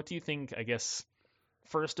contract. What do you think, I guess,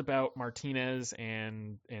 first about Martinez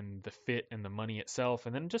and the fit and the money itself,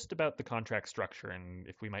 and then just about the contract structure and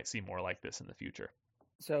if we might see more like this in the future?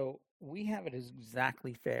 So we have it as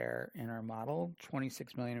exactly fair in our model,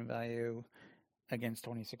 $26 million in value against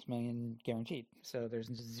 $26 million guaranteed. So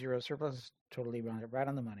there's 0 surplus, totally right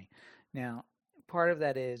on the money. Now, part of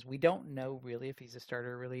that is we don't know really if he's a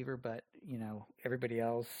starter or reliever, but everybody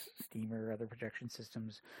else, Steamer, other projection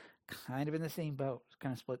systems, kind of in the same boat,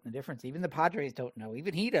 kind of splitting the difference. Even the Padres don't know.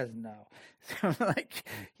 Even he doesn't know. So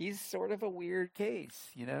he's sort of a weird case,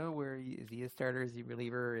 where is he a starter? Is he a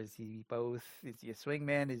reliever? Is he both? Is he a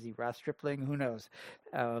swingman? Is he Ross Stripling? Who knows?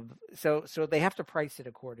 So they have to price it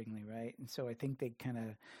accordingly, right? And so I think they kind of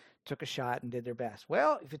took a shot and did their best.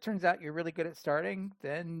 Well, if it turns out you're really good at starting,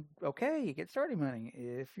 then okay, you get starting money.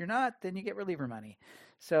 If you're not, then you get reliever money.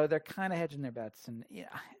 So they're kind of hedging their bets, and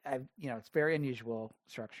it's very unusual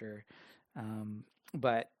structure.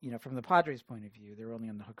 But from the Padres' point of view, they're only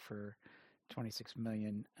on the hook for $26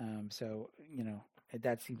 million. So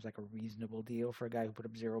That seems like a reasonable deal for a guy who put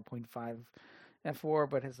up 0.5 F4,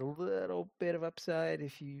 but has a little bit of upside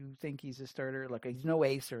if you think he's a starter. Like he's no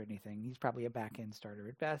ace or anything. He's probably a back end starter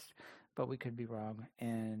at best, but we could be wrong.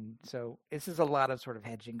 And so this is a lot of sort of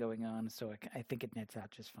hedging going on. So I think it nets out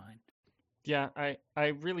just fine. Yeah, I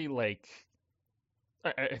really like.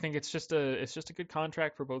 I think it's just a good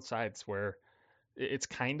contract for both sides where it's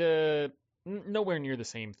kind of nowhere near the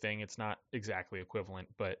same thing. It's not exactly equivalent,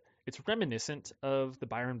 but it's reminiscent of the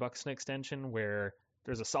Byron Buxton extension where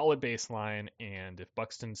there's a solid baseline, and if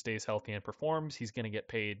Buxton stays healthy and performs, he's going to get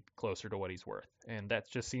paid closer to what he's worth. And that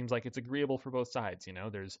just seems like it's agreeable for both sides.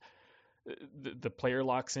 There's the player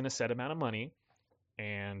locks in a set amount of money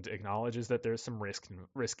and acknowledges that there's some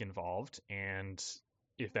risk involved, and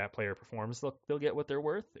if that player performs, they'll get what they're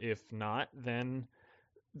worth. If not, then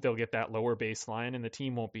they'll get that lower baseline, and the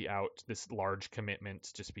team won't be out this large commitment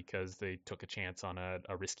just because they took a chance on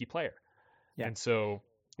a risky player. Yeah. And so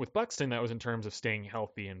with Buxton, that was in terms of staying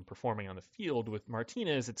healthy and performing on the field. With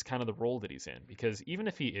Martinez, it's kind of the role that he's in, because even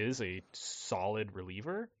if he is a solid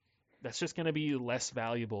reliever, that's just going to be less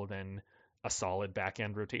valuable than a solid back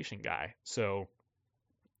end rotation guy. So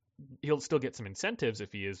he'll still get some incentives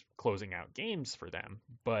if he is closing out games for them,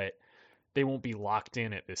 but they won't be locked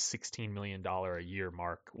in at this $16 million a year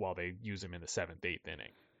mark while they use him in the seventh, eighth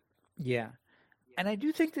inning. Yeah. And I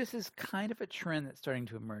do think this is kind of a trend that's starting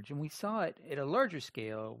to emerge. And we saw it at a larger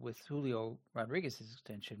scale with Julio Rodriguez's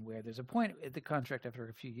extension, where there's a point at the contract after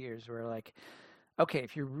a few years where, like, okay,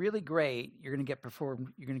 if you're really great, you're going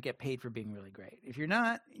to get paid for being really great. If you're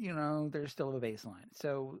not, there's still a baseline.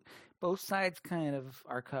 So both sides kind of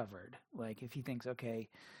are covered. Like if he thinks, okay,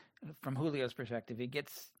 from Julio's perspective,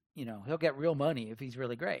 he'll get real money if he's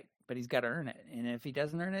really great, but he's got to earn it. And if he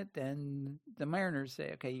doesn't earn it, then the Mariners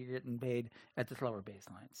say, okay, you're getting paid at this lower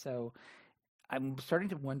baseline. So I'm starting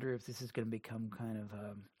to wonder if this is going to become kind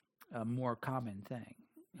of a more common thing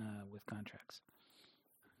with contracts.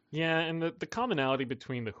 Yeah, and the commonality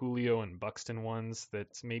between the Julio and Buxton ones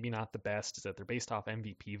that's maybe not the best is that they're based off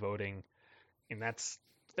MVP voting, and that's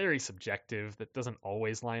very subjective. That doesn't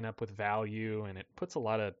always line up with value, and it puts a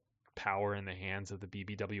lot of power in the hands of the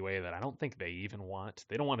BBWA that I don't think they even want.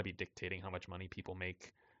 They don't want to be dictating how much money people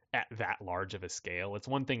make at that large of a scale. It's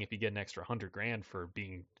one thing if you get an extra $100,000 for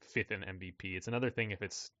being fifth in MVP. It's another thing if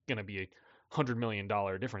it's going to be a $100 million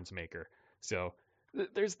difference maker. So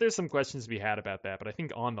there's some questions to be had about that, but I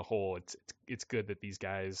think on the whole, it's good that these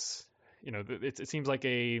guys, it seems like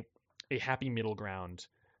a happy middle ground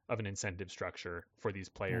of an incentive structure for these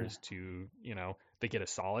players to, they get a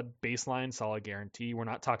solid baseline, solid guarantee. We're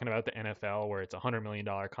not talking about the NFL where it's a $100 million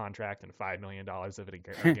contract and $5 million of it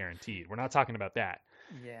are guaranteed. We're not talking about that.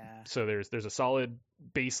 Yeah. So there's a solid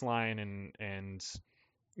baseline, and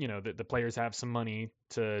the players have some money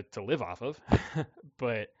to live off of,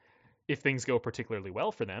 but if things go particularly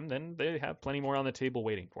well for them, then they have plenty more on the table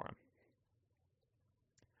waiting for them.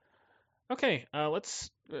 Okay,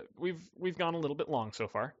 we've gone a little bit long so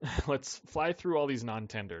far. Let's fly through all these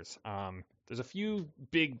non-tenders. There's a few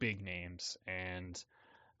big names, and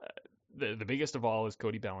the biggest of all is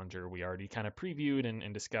Cody Bellinger. We already kind of previewed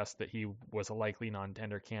and discussed that he was a likely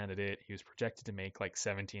non-tender candidate. He was projected to make like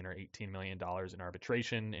 $17 or $18 million in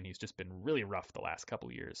arbitration, and he's just been really rough the last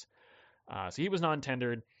couple years. So he was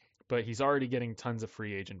non-tendered, but he's already getting tons of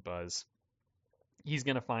free agent buzz. He's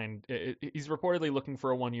reportedly looking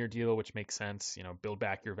for a 1-year deal, which makes sense. Build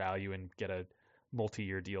back your value and get a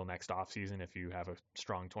multi-year deal next offseason if you have a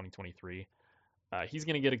strong 2023. He's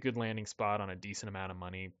going to get a good landing spot on a decent amount of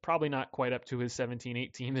money. Probably not quite up to his 17,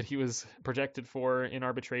 18 that he was projected for in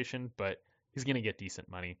arbitration, but he's going to get decent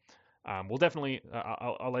money. We'll definitely,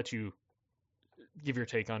 I'll let you give your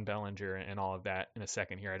take on Bellinger and all of that in a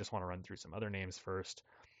second here. I just want to run through some other names first.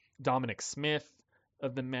 Dominic Smith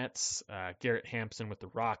of the Mets, Garrett Hampson with the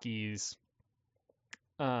Rockies.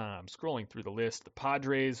 I'm scrolling through the list. The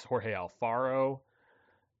Padres, Jorge Alfaro.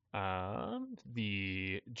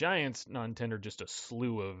 The Giants non-tendered just a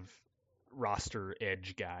slew of roster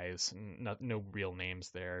edge guys. No real names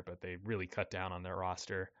there, but they really cut down on their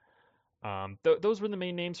roster. Those were the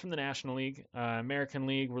main names from the National League. American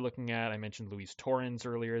League, we're looking at, I mentioned Luis Torrens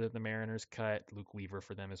earlier that the Mariners cut. Luke Weaver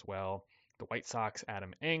for them as well. The White Sox,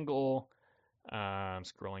 Adam Engel.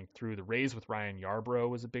 Scrolling through, the Rays with Ryan Yarbrough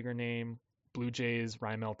was a bigger name. Blue Jays,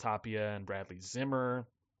 Raimel Tapia and Bradley Zimmer.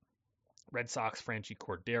 Red Sox, Franchi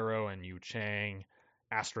Cordero and Yu Chang.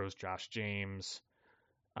 Astros, Josh James.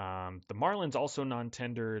 The Marlins also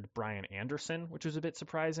non-tendered Brian Anderson, which was a bit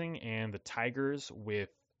surprising, and the Tigers with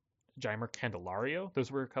Jeimer Candelario.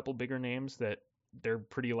 Those were a couple bigger names that they're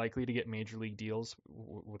pretty likely to get major league deals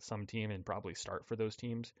with some team and probably start for those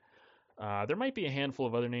teams. There might be a handful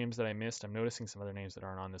of other names that I missed. I'm noticing some other names that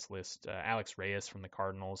aren't on this list. Alex Reyes from the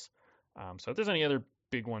Cardinals. So if there's any other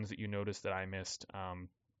big ones that you noticed that I missed,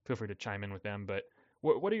 feel free to chime in with them. But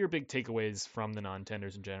what are your big takeaways from the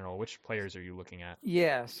non-tenders in general? Which players are you looking at?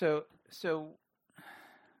 Yeah, so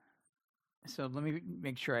let me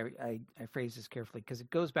make sure I phrase this carefully because it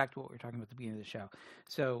goes back to what we were talking about at the beginning of the show.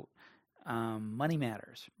 So money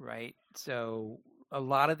matters, right? So a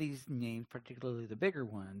lot of these names, particularly the bigger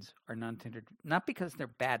ones, are non-tendered, not because they're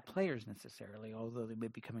bad players necessarily, although they may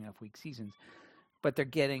be coming off weak seasons, but they're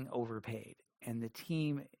getting overpaid. And the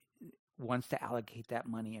team wants to allocate that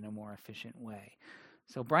money in a more efficient way.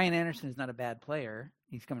 So Brian Anderson is not a bad player.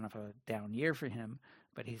 He's coming off a down year for him,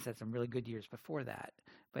 but he's had some really good years before that.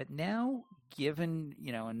 But now, given,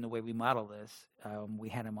 in the way we model this, we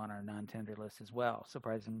had him on our non-tender list as well.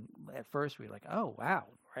 Surprising at first, we were like, oh, wow,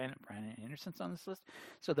 Brian Anderson's on this list.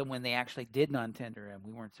 So then when they actually did non-tender him,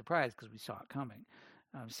 we weren't surprised because we saw it coming.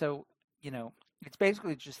 It's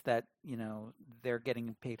basically just that, they're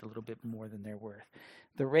getting paid a little bit more than they're worth.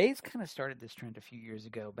 The Rays kind of started this trend a few years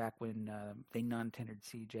ago, back when they non-tendered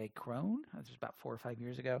C.J. Cron. This was about 4 or 5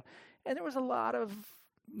 years ago. And there was a lot of,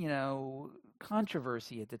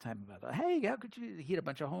 controversy at the time about, hey, how could you hit a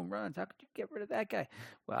bunch of home runs? How could you get rid of that guy?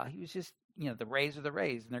 Well, he was just, the Rays are the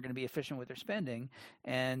Rays, and they're going to be efficient with their spending.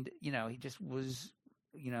 And, he just was,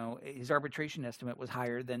 his arbitration estimate was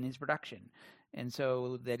higher than his production. And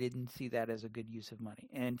so they didn't see that as a good use of money.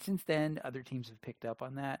 And since then, other teams have picked up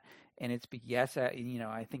on that. And it's, yes,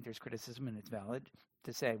 I think there's criticism, and it's valid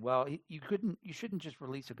to say, well, you shouldn't just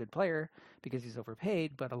release a good player because he's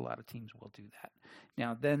overpaid, but a lot of teams will do that.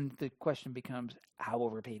 Now, then the question becomes, how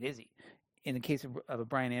overpaid is he? In the case of a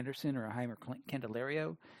Brian Anderson or a Heimer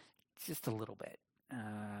Candelario, it's just a little bit.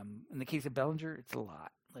 In the case of Bellinger, it's a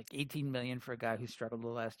lot. Like $18 million for a guy who struggled the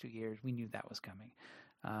last 2 years. We knew that was coming.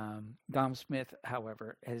 Dom Smith,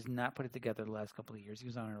 however, has not put it together the last couple of years. He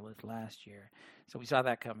was on our list last year, so we saw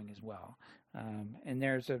that coming as well. And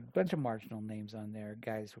there's a bunch of marginal names on there,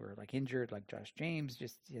 guys who are like injured, like Josh James,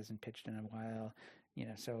 just he hasn't pitched in a while.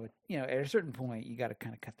 So at a certain point, you got to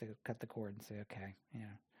kind of cut the cord and say, okay,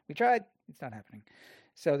 we tried, it's not happening.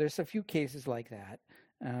 So there's a few cases like that.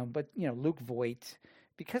 But Luke Voigt,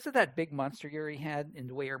 because of that big monster year he had and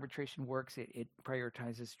the way arbitration works, it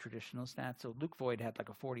prioritizes traditional stats. So Luke Voigt had like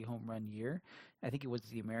a 40 home run year. I think he was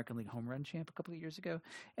the American League home run champ a couple of years ago.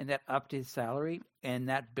 And that upped his salary. And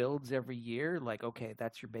that builds every year. Like, okay,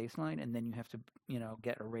 that's your baseline. And then you have to,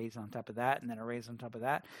 get a raise on top of that and then a raise on top of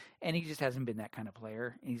that. And he just hasn't been that kind of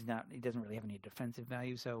player. He doesn't really have any defensive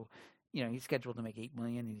value. So, he's scheduled to make $8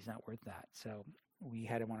 million and he's not worth that. So we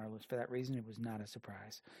had him on our list for that reason. It was not a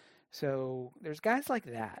surprise. So there's guys like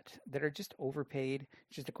that are just overpaid.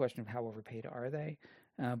 It's just a question of how overpaid are they.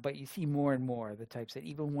 But you see more and more the types that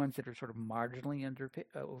even ones that are sort of marginally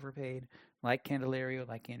overpaid, like Candelario,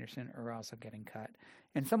 like Anderson, are also getting cut.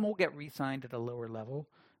 And some will get re-signed at a lower level.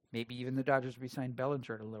 Maybe even the Dodgers re-signed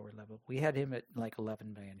Bellinger at a lower level. We had him at like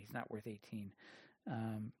 $11 million. He's not worth 18.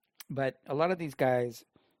 But a lot of these guys,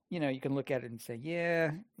 you can look at it and say,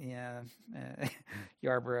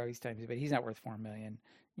 Yarbrough, he's tiny, but he's not worth $4 million.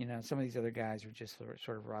 Some of these other guys are just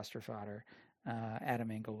sort of roster fodder.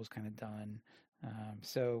 Adam Engel was kind of done.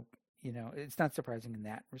 So, it's not surprising in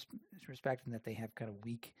that respect, in that they have kind of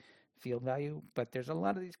weak field value. But there's a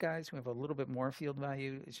lot of these guys who have a little bit more field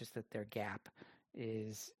value. It's just that their gap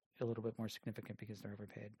is a little bit more significant because they're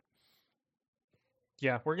overpaid.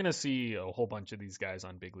 Yeah, we're going to see a whole bunch of these guys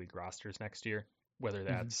on big league rosters next year, whether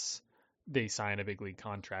that's they sign a big league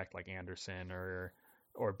contract like Anderson or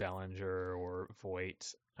Bellinger or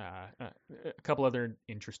Voigt. A couple other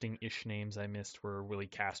interesting-ish names I missed were Willie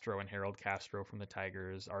Castro and Harold Castro from the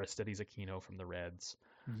Tigers, Aristides Aquino from the Reds.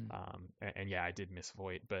 And yeah, I did miss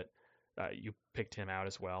Voigt, but you picked him out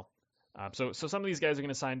as well. So some of these guys are going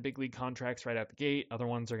to sign big league contracts right out the gate. Other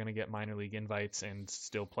ones are going to get minor league invites and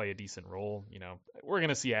still play a decent role. We're going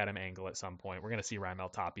to see Adam Engel at some point. We're going to see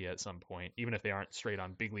Raimel Tapia at some point. Even if they aren't straight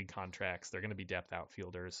on big league contracts, they're going to be depth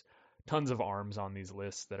outfielders. Tons of arms on these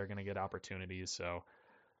lists that are going to get opportunities. So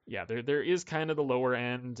yeah, there is kind of the lower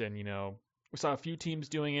end, and we saw a few teams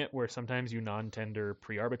doing it where sometimes you non-tender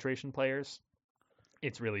pre-arbitration players.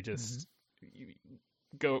 It's really just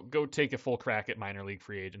go take a full crack at minor league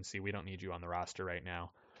free agency. We don't need you on the roster right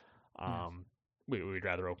now. We'd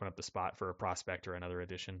rather open up the spot for a prospect or another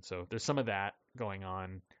addition. So there's some of that going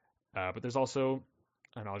on, but there's also,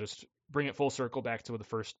 and I'll just bring it full circle back to the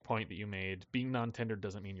first point that you made. Being non-tendered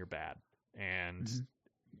doesn't mean you're bad, and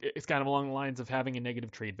it's kind of along the lines of having a negative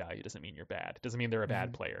trade value doesn't mean you're bad. It doesn't mean they're a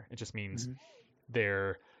bad player. It just means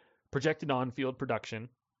their projected on-field production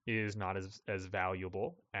is not as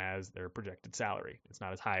valuable as their projected salary. It's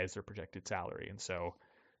not as high as their projected salary. And so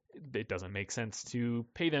it doesn't make sense to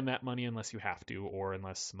pay them that money unless you have to, or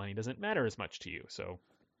unless money doesn't matter as much to you. So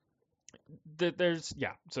there's,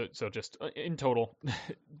 yeah. So just in total,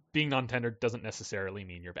 being non-tendered doesn't necessarily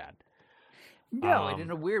mean you're bad. No, and in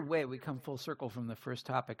a weird way, we come full circle from the first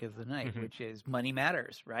topic of the night, which is money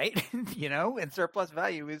matters, right? And surplus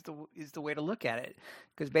value is the way to look at it,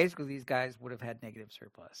 because basically these guys would have had negative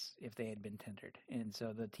surplus if they had been tendered, and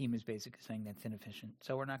so the team is basically saying that's inefficient,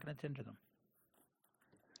 so we're not going to tender them.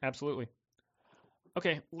 Absolutely.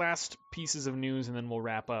 Okay, last pieces of news, and then we'll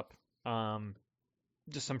wrap up.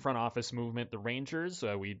 Just some front office movement. The Rangers,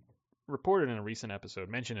 we reported in a recent episode,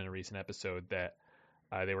 mentioned in a recent episode that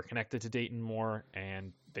they were connected to Dayton Moore,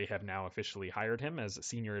 and they have now officially hired him as a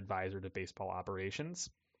senior advisor to baseball operations.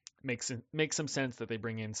 Makes some sense that they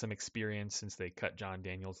bring in some experience since they cut John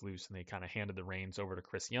Daniels loose and they kind of handed the reins over to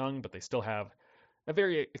Chris Young, but they still have a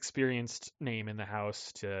very experienced name in the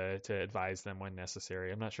house to advise them when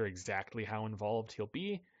necessary. I'm not sure exactly how involved he'll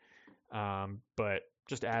be, but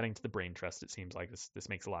just adding to the brain trust, it seems like this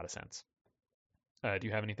makes a lot of sense. Do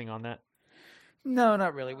you have anything on that? No,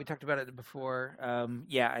 not really. We talked about it before.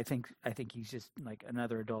 Yeah, I think he's just like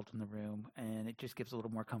another adult in the room, and it just gives a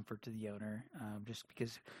little more comfort to the owner. Just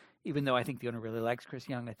because, even though I think the owner really likes Chris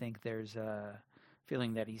Young, I think there's a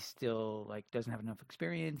feeling that he still doesn't have enough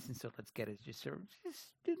experience, and so let's get it just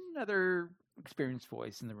another experienced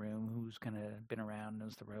voice in the room who's kind of been around,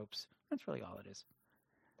 knows the ropes. That's really all it is.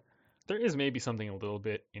 There is maybe something a little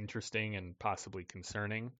bit interesting and possibly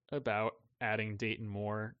concerning about adding Dayton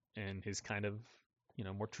Moore and his kind of,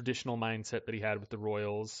 more traditional mindset that he had with the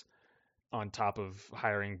Royals on top of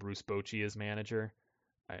hiring Bruce Bochy as manager.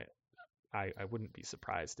 I wouldn't be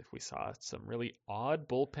surprised if we saw some really odd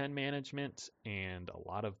bullpen management and a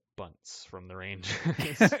lot of bunts from the Rangers.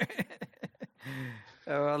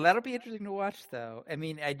 Well, that'll be interesting to watch, though. I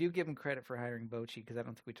mean, I do give him credit for hiring Bochy because I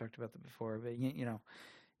don't think we talked about that before, but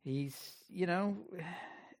he's,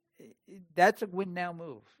 that's a win now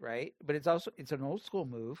move, right? But it's an old school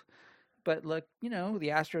move. But look, the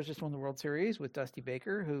Astros just won the World Series with Dusty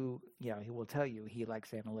Baker, who, he will tell you he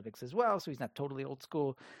likes analytics as well. So he's not totally old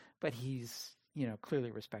school, but he's,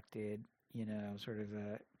 clearly respected, sort of,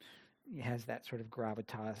 he has that sort of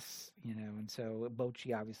gravitas, and so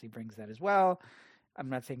Bochy obviously brings that as well. I'm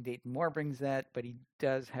not saying Dayton Moore brings that, but he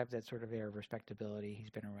does have that sort of air of respectability.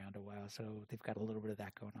 He's been around a while, so they've got a little bit of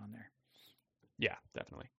that going on there. Yeah,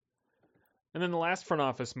 definitely. And then the last front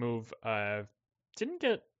office move didn't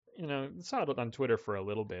get, saw it on Twitter for a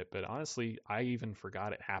little bit, but honestly, I even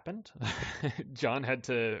forgot it happened. John had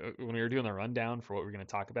to, when we were doing the rundown for what we're going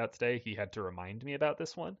to talk about today, he had to remind me about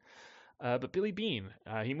this one. But Billy Beane,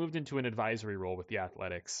 he moved into an advisory role with the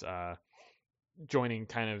Athletics, joining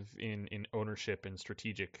kind of in ownership and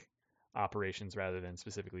strategic operations rather than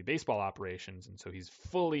specifically baseball operations. And so he's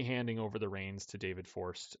fully handing over the reins to David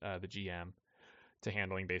Forst, the GM, to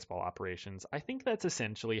handling baseball operations. I think that's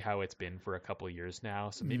essentially how it's been for a couple of years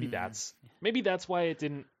now. So maybe that's why it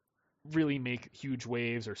didn't really make huge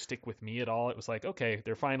waves or stick with me at all. It was like, okay,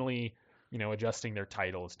 they're finally, adjusting their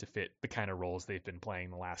titles to fit the kind of roles they've been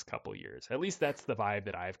playing the last couple of years. At least that's the vibe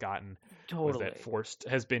that I've gotten. Totally. Was that Forst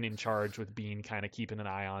has been in charge with Beane kind of keeping an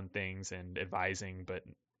eye on things and advising, but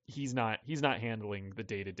he's not handling the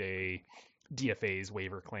day-to-day DFA's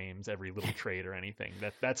waiver claims, every little trade or anything.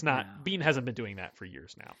 That's not no. Beane hasn't been doing that for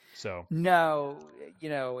years now. So no,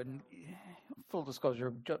 and full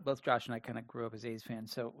disclosure, both Josh and I kind of grew up as A's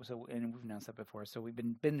fans. So and we've announced that before. So we've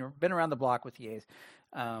been around the block with the A's,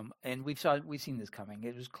 and we've seen this coming.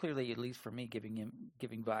 It was clearly, at least for me, giving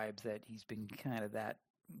vibes that he's been kind of that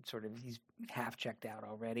sort of, he's half checked out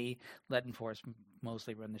already, letting Forst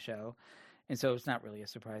mostly run the show, and so it's not really a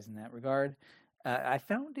surprise in that regard. I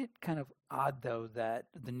found it kind of odd, though, that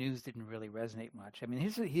the news didn't really resonate much. I mean,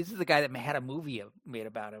 he's the guy that had a movie made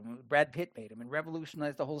about him. Brad Pitt made him and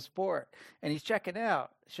revolutionized the whole sport. And he's checking out.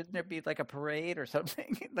 Shouldn't there be like a parade or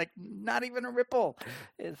something? Like, not even a ripple.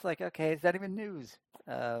 It's like, okay, it's not even news.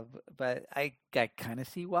 But I kind of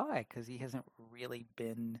see why, because he hasn't really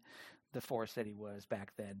been the force that he was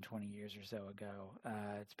back then 20 years or so ago.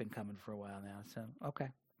 It's been coming for a while now. So, okay.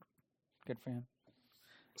 Good for him.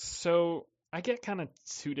 So I get kind of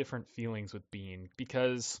two different feelings with Beane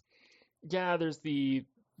because, yeah, there's the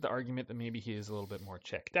argument that maybe he is a little bit more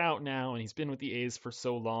checked out now, and he's been with the A's for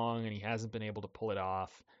so long, and he hasn't been able to pull it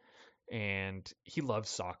off, and he loves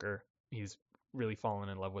soccer. He's really fallen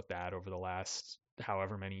in love with that over the last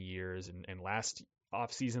however many years, and last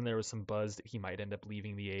offseason there was some buzz that he might end up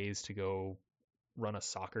leaving the A's to go run a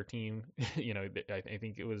soccer team. I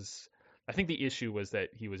think I think the issue was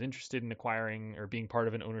that he was interested in acquiring or being part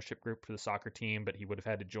of an ownership group for the soccer team, but he would have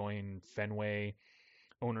had to join Fenway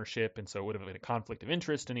ownership, and so it would have been a conflict of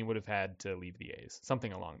interest, and he would have had to leave the A's,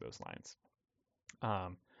 something along those lines.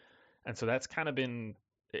 And so that's kind of been,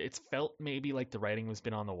 it's felt maybe like the writing has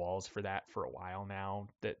been on the walls for that for a while now,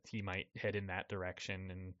 that he might head in that direction,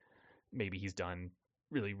 and maybe he's done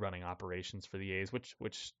really running operations for the A's,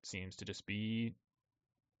 which seems to just be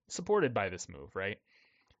supported by this move, right?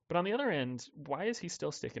 But on the other end, why is he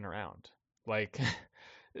still sticking around? Like,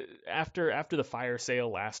 after the fire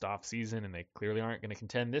sale last offseason, and they clearly aren't going to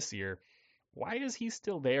contend this year, why is he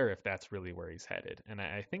still there if that's really where he's headed? And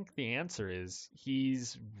I think the answer is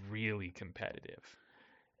he's really competitive.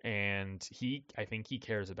 And I think he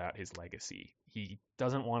cares about his legacy. He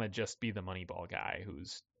doesn't want to just be the Moneyball guy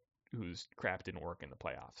whose crap didn't work in the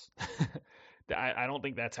playoffs. I don't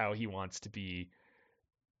think that's how he wants to be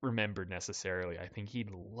remembered necessarily. I think he'd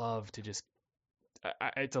love to just.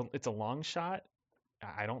 It's a long shot.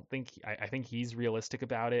 I think he's realistic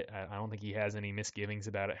about it. I don't think he has any misgivings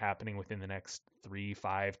about it happening within the next 3,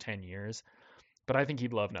 5, 10 years. But I think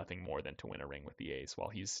he'd love nothing more than to win a ring with the A's while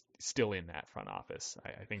he's still in that front office.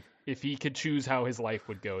 I think if he could choose how his life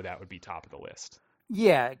would go, that would be top of the list.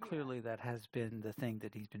 Yeah, clearly that has been the thing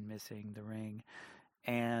that he's been missing, the ring.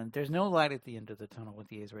 And there's no light at the end of the tunnel with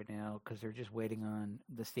the A's right now because they're just waiting on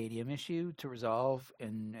the stadium issue to resolve.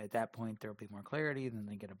 And at that point, there'll be more clarity. Then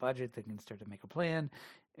they get a budget. They can start to make a plan.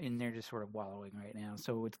 And they're just sort of wallowing right now.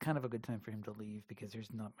 So it's kind of a good time for him to leave because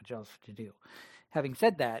there's not much else to do. Having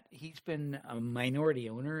said that, he's been a minority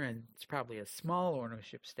owner, and it's probably a small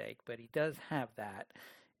ownership stake, but he does have that.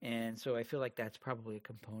 And so I feel like that's probably a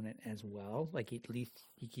component as well. Like at least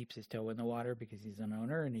he keeps his toe in the water because he's an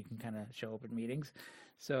owner and he can kind of show up at meetings.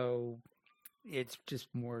 So it's just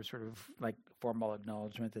more sort of like formal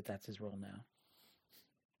acknowledgement that that's his role now.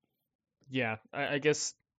 Yeah, I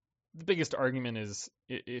guess the biggest argument is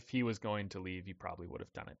if he was going to leave, he probably would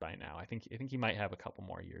have done it by now. I think he might have a couple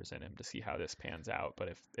more years in him to see how this pans out. But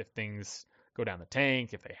if things go down the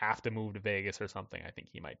tank, if they have to move to Vegas or something, I think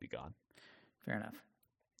he might be gone. Fair enough.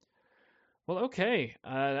 Well, okay.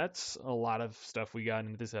 That's a lot of stuff we got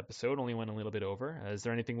into this episode. Only went a little bit over. Is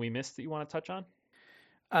there anything we missed that you want to touch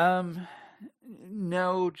on?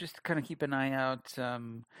 No, just kind of keep an eye out.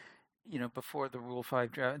 Before the Rule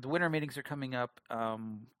 5 draft, the winter meetings are coming up.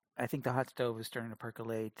 I think the hot stove is starting to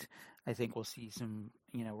percolate. I think we'll see some,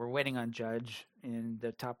 we're waiting on Judge in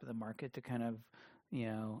the top of the market to kind of,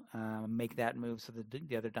 make that move so that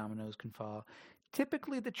the other dominoes can fall.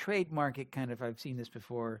 Typically, the trade market I've seen this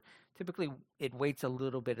before, typically it waits a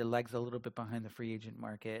little bit, it lags a little bit behind the free agent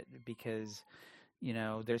market because,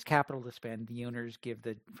 there's capital to spend. The owners give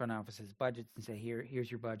the front offices budgets and say,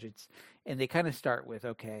 here's your budgets. And they kind of start with,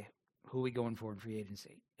 okay, who are we going for in free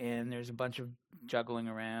agency? And there's a bunch of juggling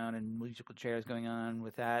around and musical chairs going on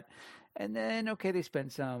with that. And then, okay, they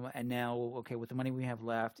spend some. And now, okay, with the money we have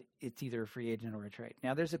left, it's either a free agent or a trade.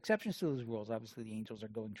 Now, there's exceptions to those rules. Obviously, the Angels are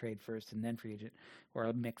going trade first and then free agent, or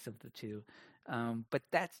a mix of the two. But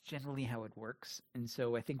that's generally how it works. And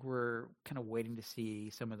so I think we're kind of waiting to see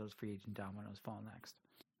some of those free agent dominoes fall next.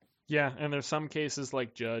 Yeah, and there's some cases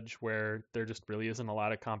like Judge where there just really isn't a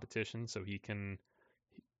lot of competition, so he can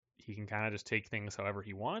kind of just take things however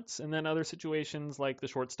he wants. And then other situations like the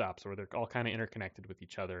shortstops where they're all kind of interconnected with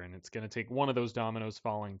each other, and it's going to take one of those dominoes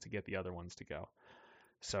falling to get the other ones to go.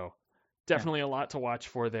 So definitely a lot to watch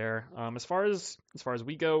for there. As far as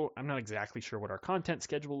we go, I'm not exactly sure what our content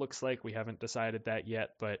schedule looks like. We haven't decided that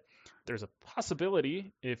yet, but there's a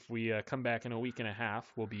possibility if we come back in a week and a half,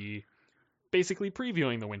 we'll be basically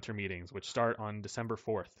previewing the winter meetings, which start on December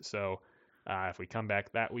 4th. So if we come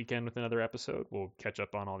back that weekend with another episode, we'll catch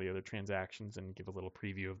up on all the other transactions and give a little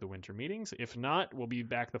preview of the winter meetings. If not, we'll be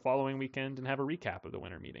back the following weekend and have a recap of the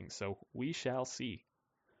winter meetings. So we shall see.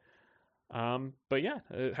 But yeah,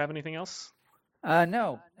 have anything else?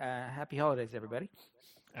 No. Happy holidays, everybody.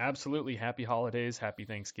 Absolutely. Happy holidays. Happy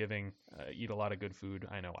Thanksgiving. Eat a lot of good food.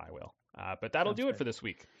 I know I will. But that'll do it for this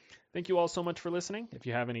week. Thank you all so much for listening. If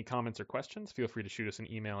you have any comments or questions, feel free to shoot us an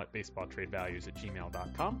email at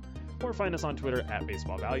baseballtradevalues@gmail.com or find us on Twitter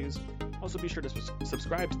 @baseballvalues. Also, be sure to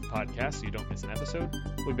subscribe to the podcast so you don't miss an episode.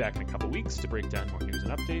 We'll be back in a couple weeks to break down more news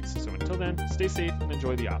and updates. So until then, stay safe and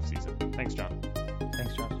enjoy the off season. Thanks, John.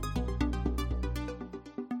 Thanks, Josh.